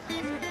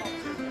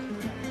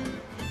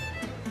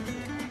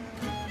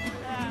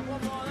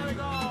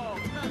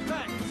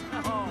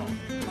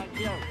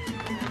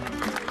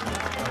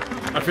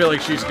 I feel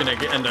like she's gonna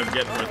end up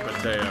getting with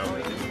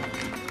Mateo.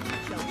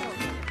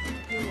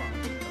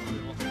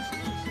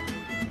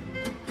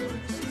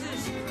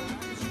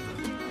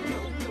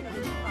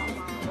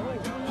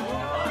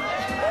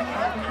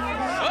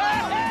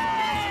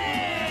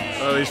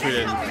 Well, at least we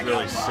didn't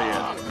really see it.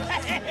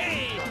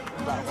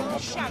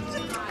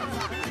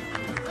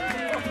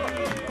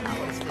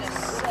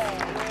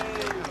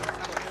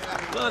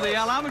 Bloody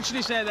hell, how much did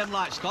he say them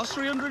lights cost?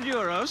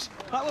 €300?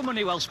 That was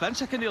money well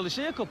spent. I can nearly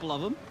see a couple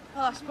of them.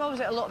 Well, I suppose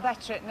it'll look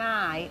better at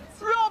night.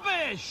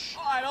 Rubbish!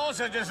 I'd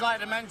also just like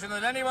to mention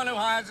that anyone who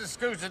hires a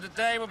scooter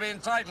today will be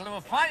entitled to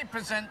a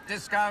 5%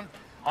 discount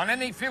on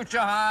any future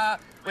hire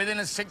within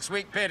a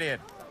 6-week period.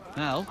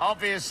 Hell?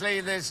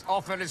 Obviously, this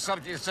offer is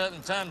subject to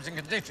certain terms and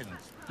conditions.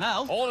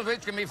 Hell? All of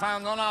which can be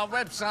found on our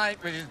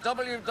website, which is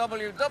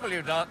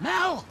www.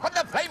 Mel! What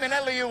the flaming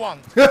hell do you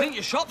want? I think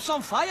your shop's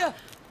on fire.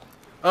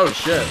 Oh,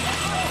 shit.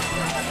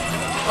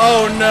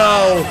 Oh,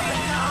 no.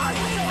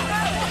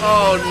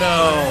 Oh,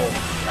 no.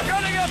 I'm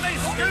gonna get me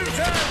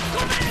scooter!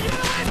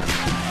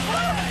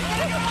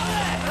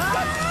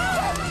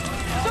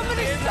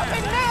 Somebody's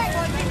stopping Nick!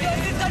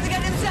 He's got to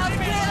get himself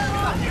killed!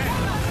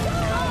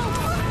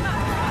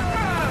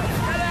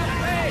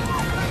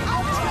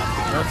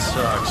 That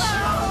sucks.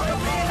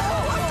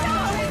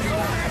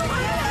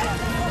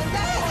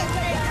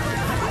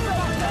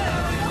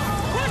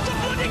 Where's the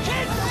bloody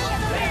kids?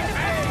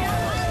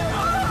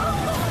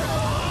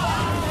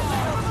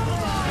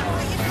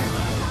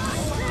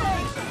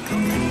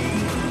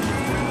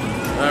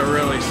 That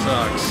really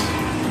sucks.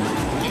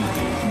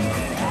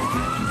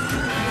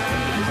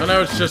 I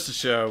know it's just a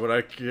show, but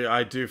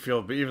I do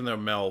feel, even though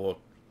Mel will,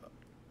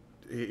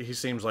 he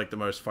seems like the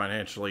most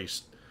financially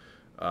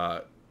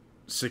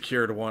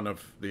secured one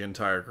of the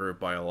entire group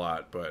by a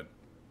lot, but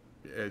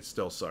it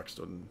still sucks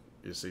when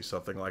you see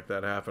something like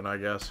that happen, I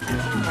guess.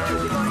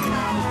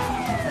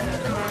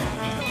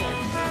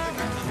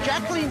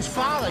 Jacqueline's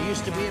father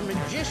used to be a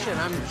magician.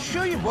 I'm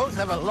sure you both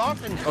have a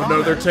lot in Oh common.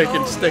 no, they're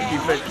taking Sticky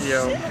Vicky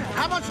out.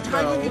 How much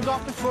time have you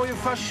got before your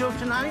first show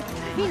tonight?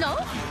 You know?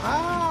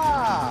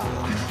 Ah.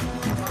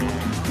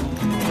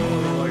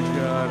 Oh my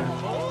god.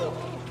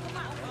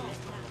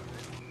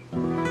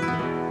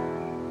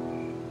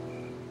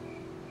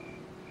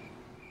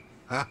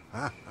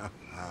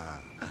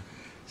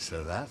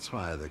 So that's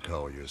why they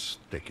call you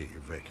Sticky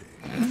Vicky.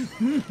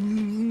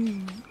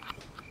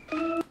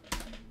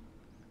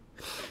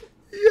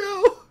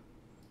 Yo!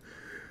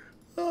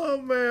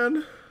 Oh,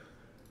 man.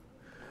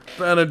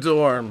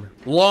 Benidorm.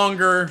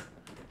 Longer,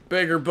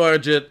 bigger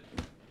budget.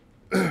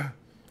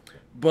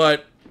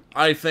 But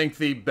I think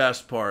the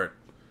best part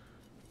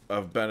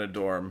of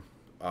Benidorm,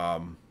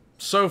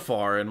 so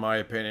far, in my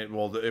opinion,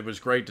 well, it was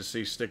great to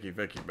see Sticky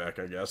Vicky back,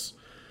 I guess.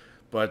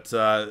 But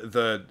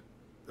the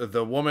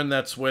woman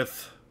that's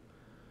with...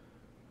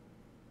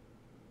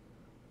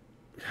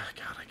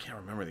 God, I can't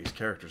remember these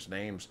characters'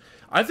 names.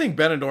 I think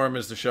Benidorm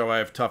is the show I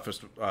have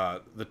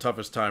the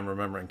toughest time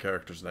remembering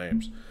characters'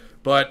 names.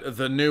 But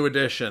the new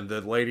addition,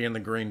 the lady in the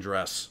green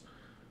dress,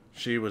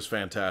 she was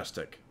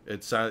fantastic.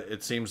 It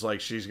seems like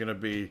she's going to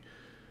be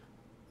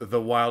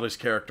the wildest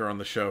character on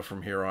the show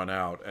from here on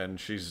out, and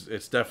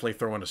it's definitely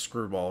throwing a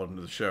screwball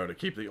into the show to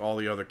keep all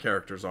the other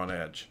characters on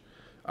edge.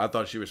 I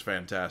thought she was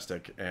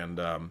fantastic,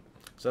 and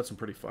said some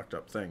pretty fucked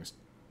up things,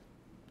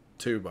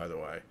 too, by the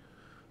way.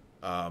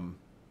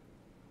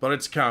 But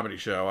it's a comedy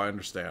show, I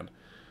understand.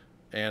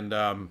 And,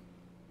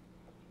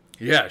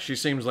 yeah, she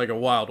seems like a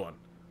wild one.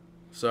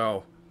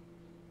 So,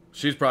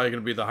 she's probably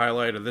going to be the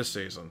highlight of this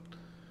season.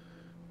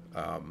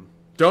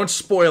 Don't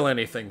spoil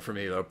anything for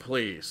me, though,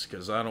 please,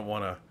 because I don't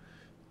want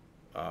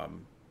to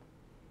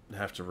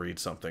have to read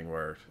something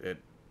where it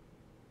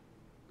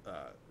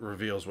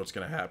reveals what's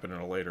going to happen in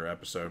a later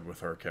episode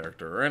with her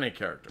character, or any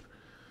character.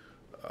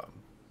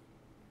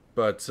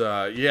 But,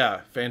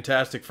 yeah,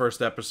 fantastic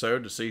first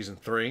episode to Season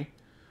 3.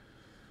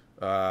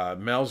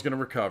 Mel's going to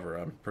recover.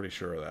 I'm pretty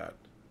sure of that.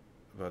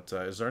 But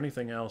is there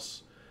anything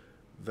else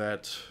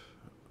that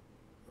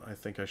I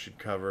think I should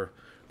cover?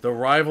 The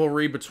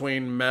rivalry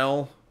between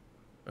Mateo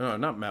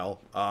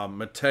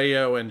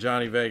and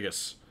Johnny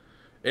Vegas.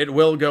 It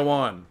will go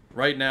on.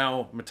 Right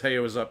now,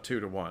 Mateo is up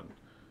 2-1.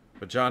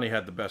 But Johnny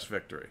had the best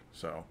victory.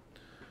 So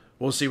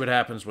we'll see what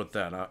happens with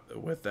that.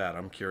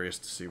 I'm curious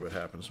to see what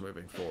happens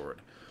moving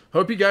forward.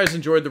 Hope you guys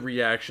enjoyed the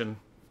reaction.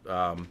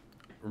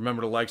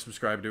 Remember to like,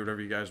 subscribe, do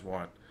whatever you guys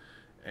want.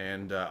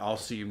 And I'll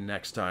see you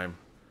next time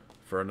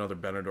for another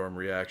Benidorm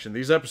reaction.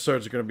 These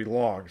episodes are going to be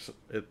long,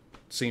 it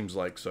seems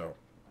like, so.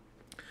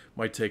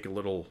 Might take a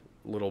little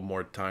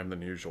more time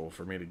than usual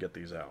for me to get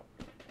these out.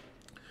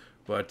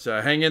 But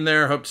hang in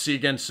there. Hope to see you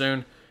again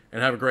soon.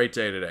 And have a great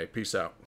day today. Peace out.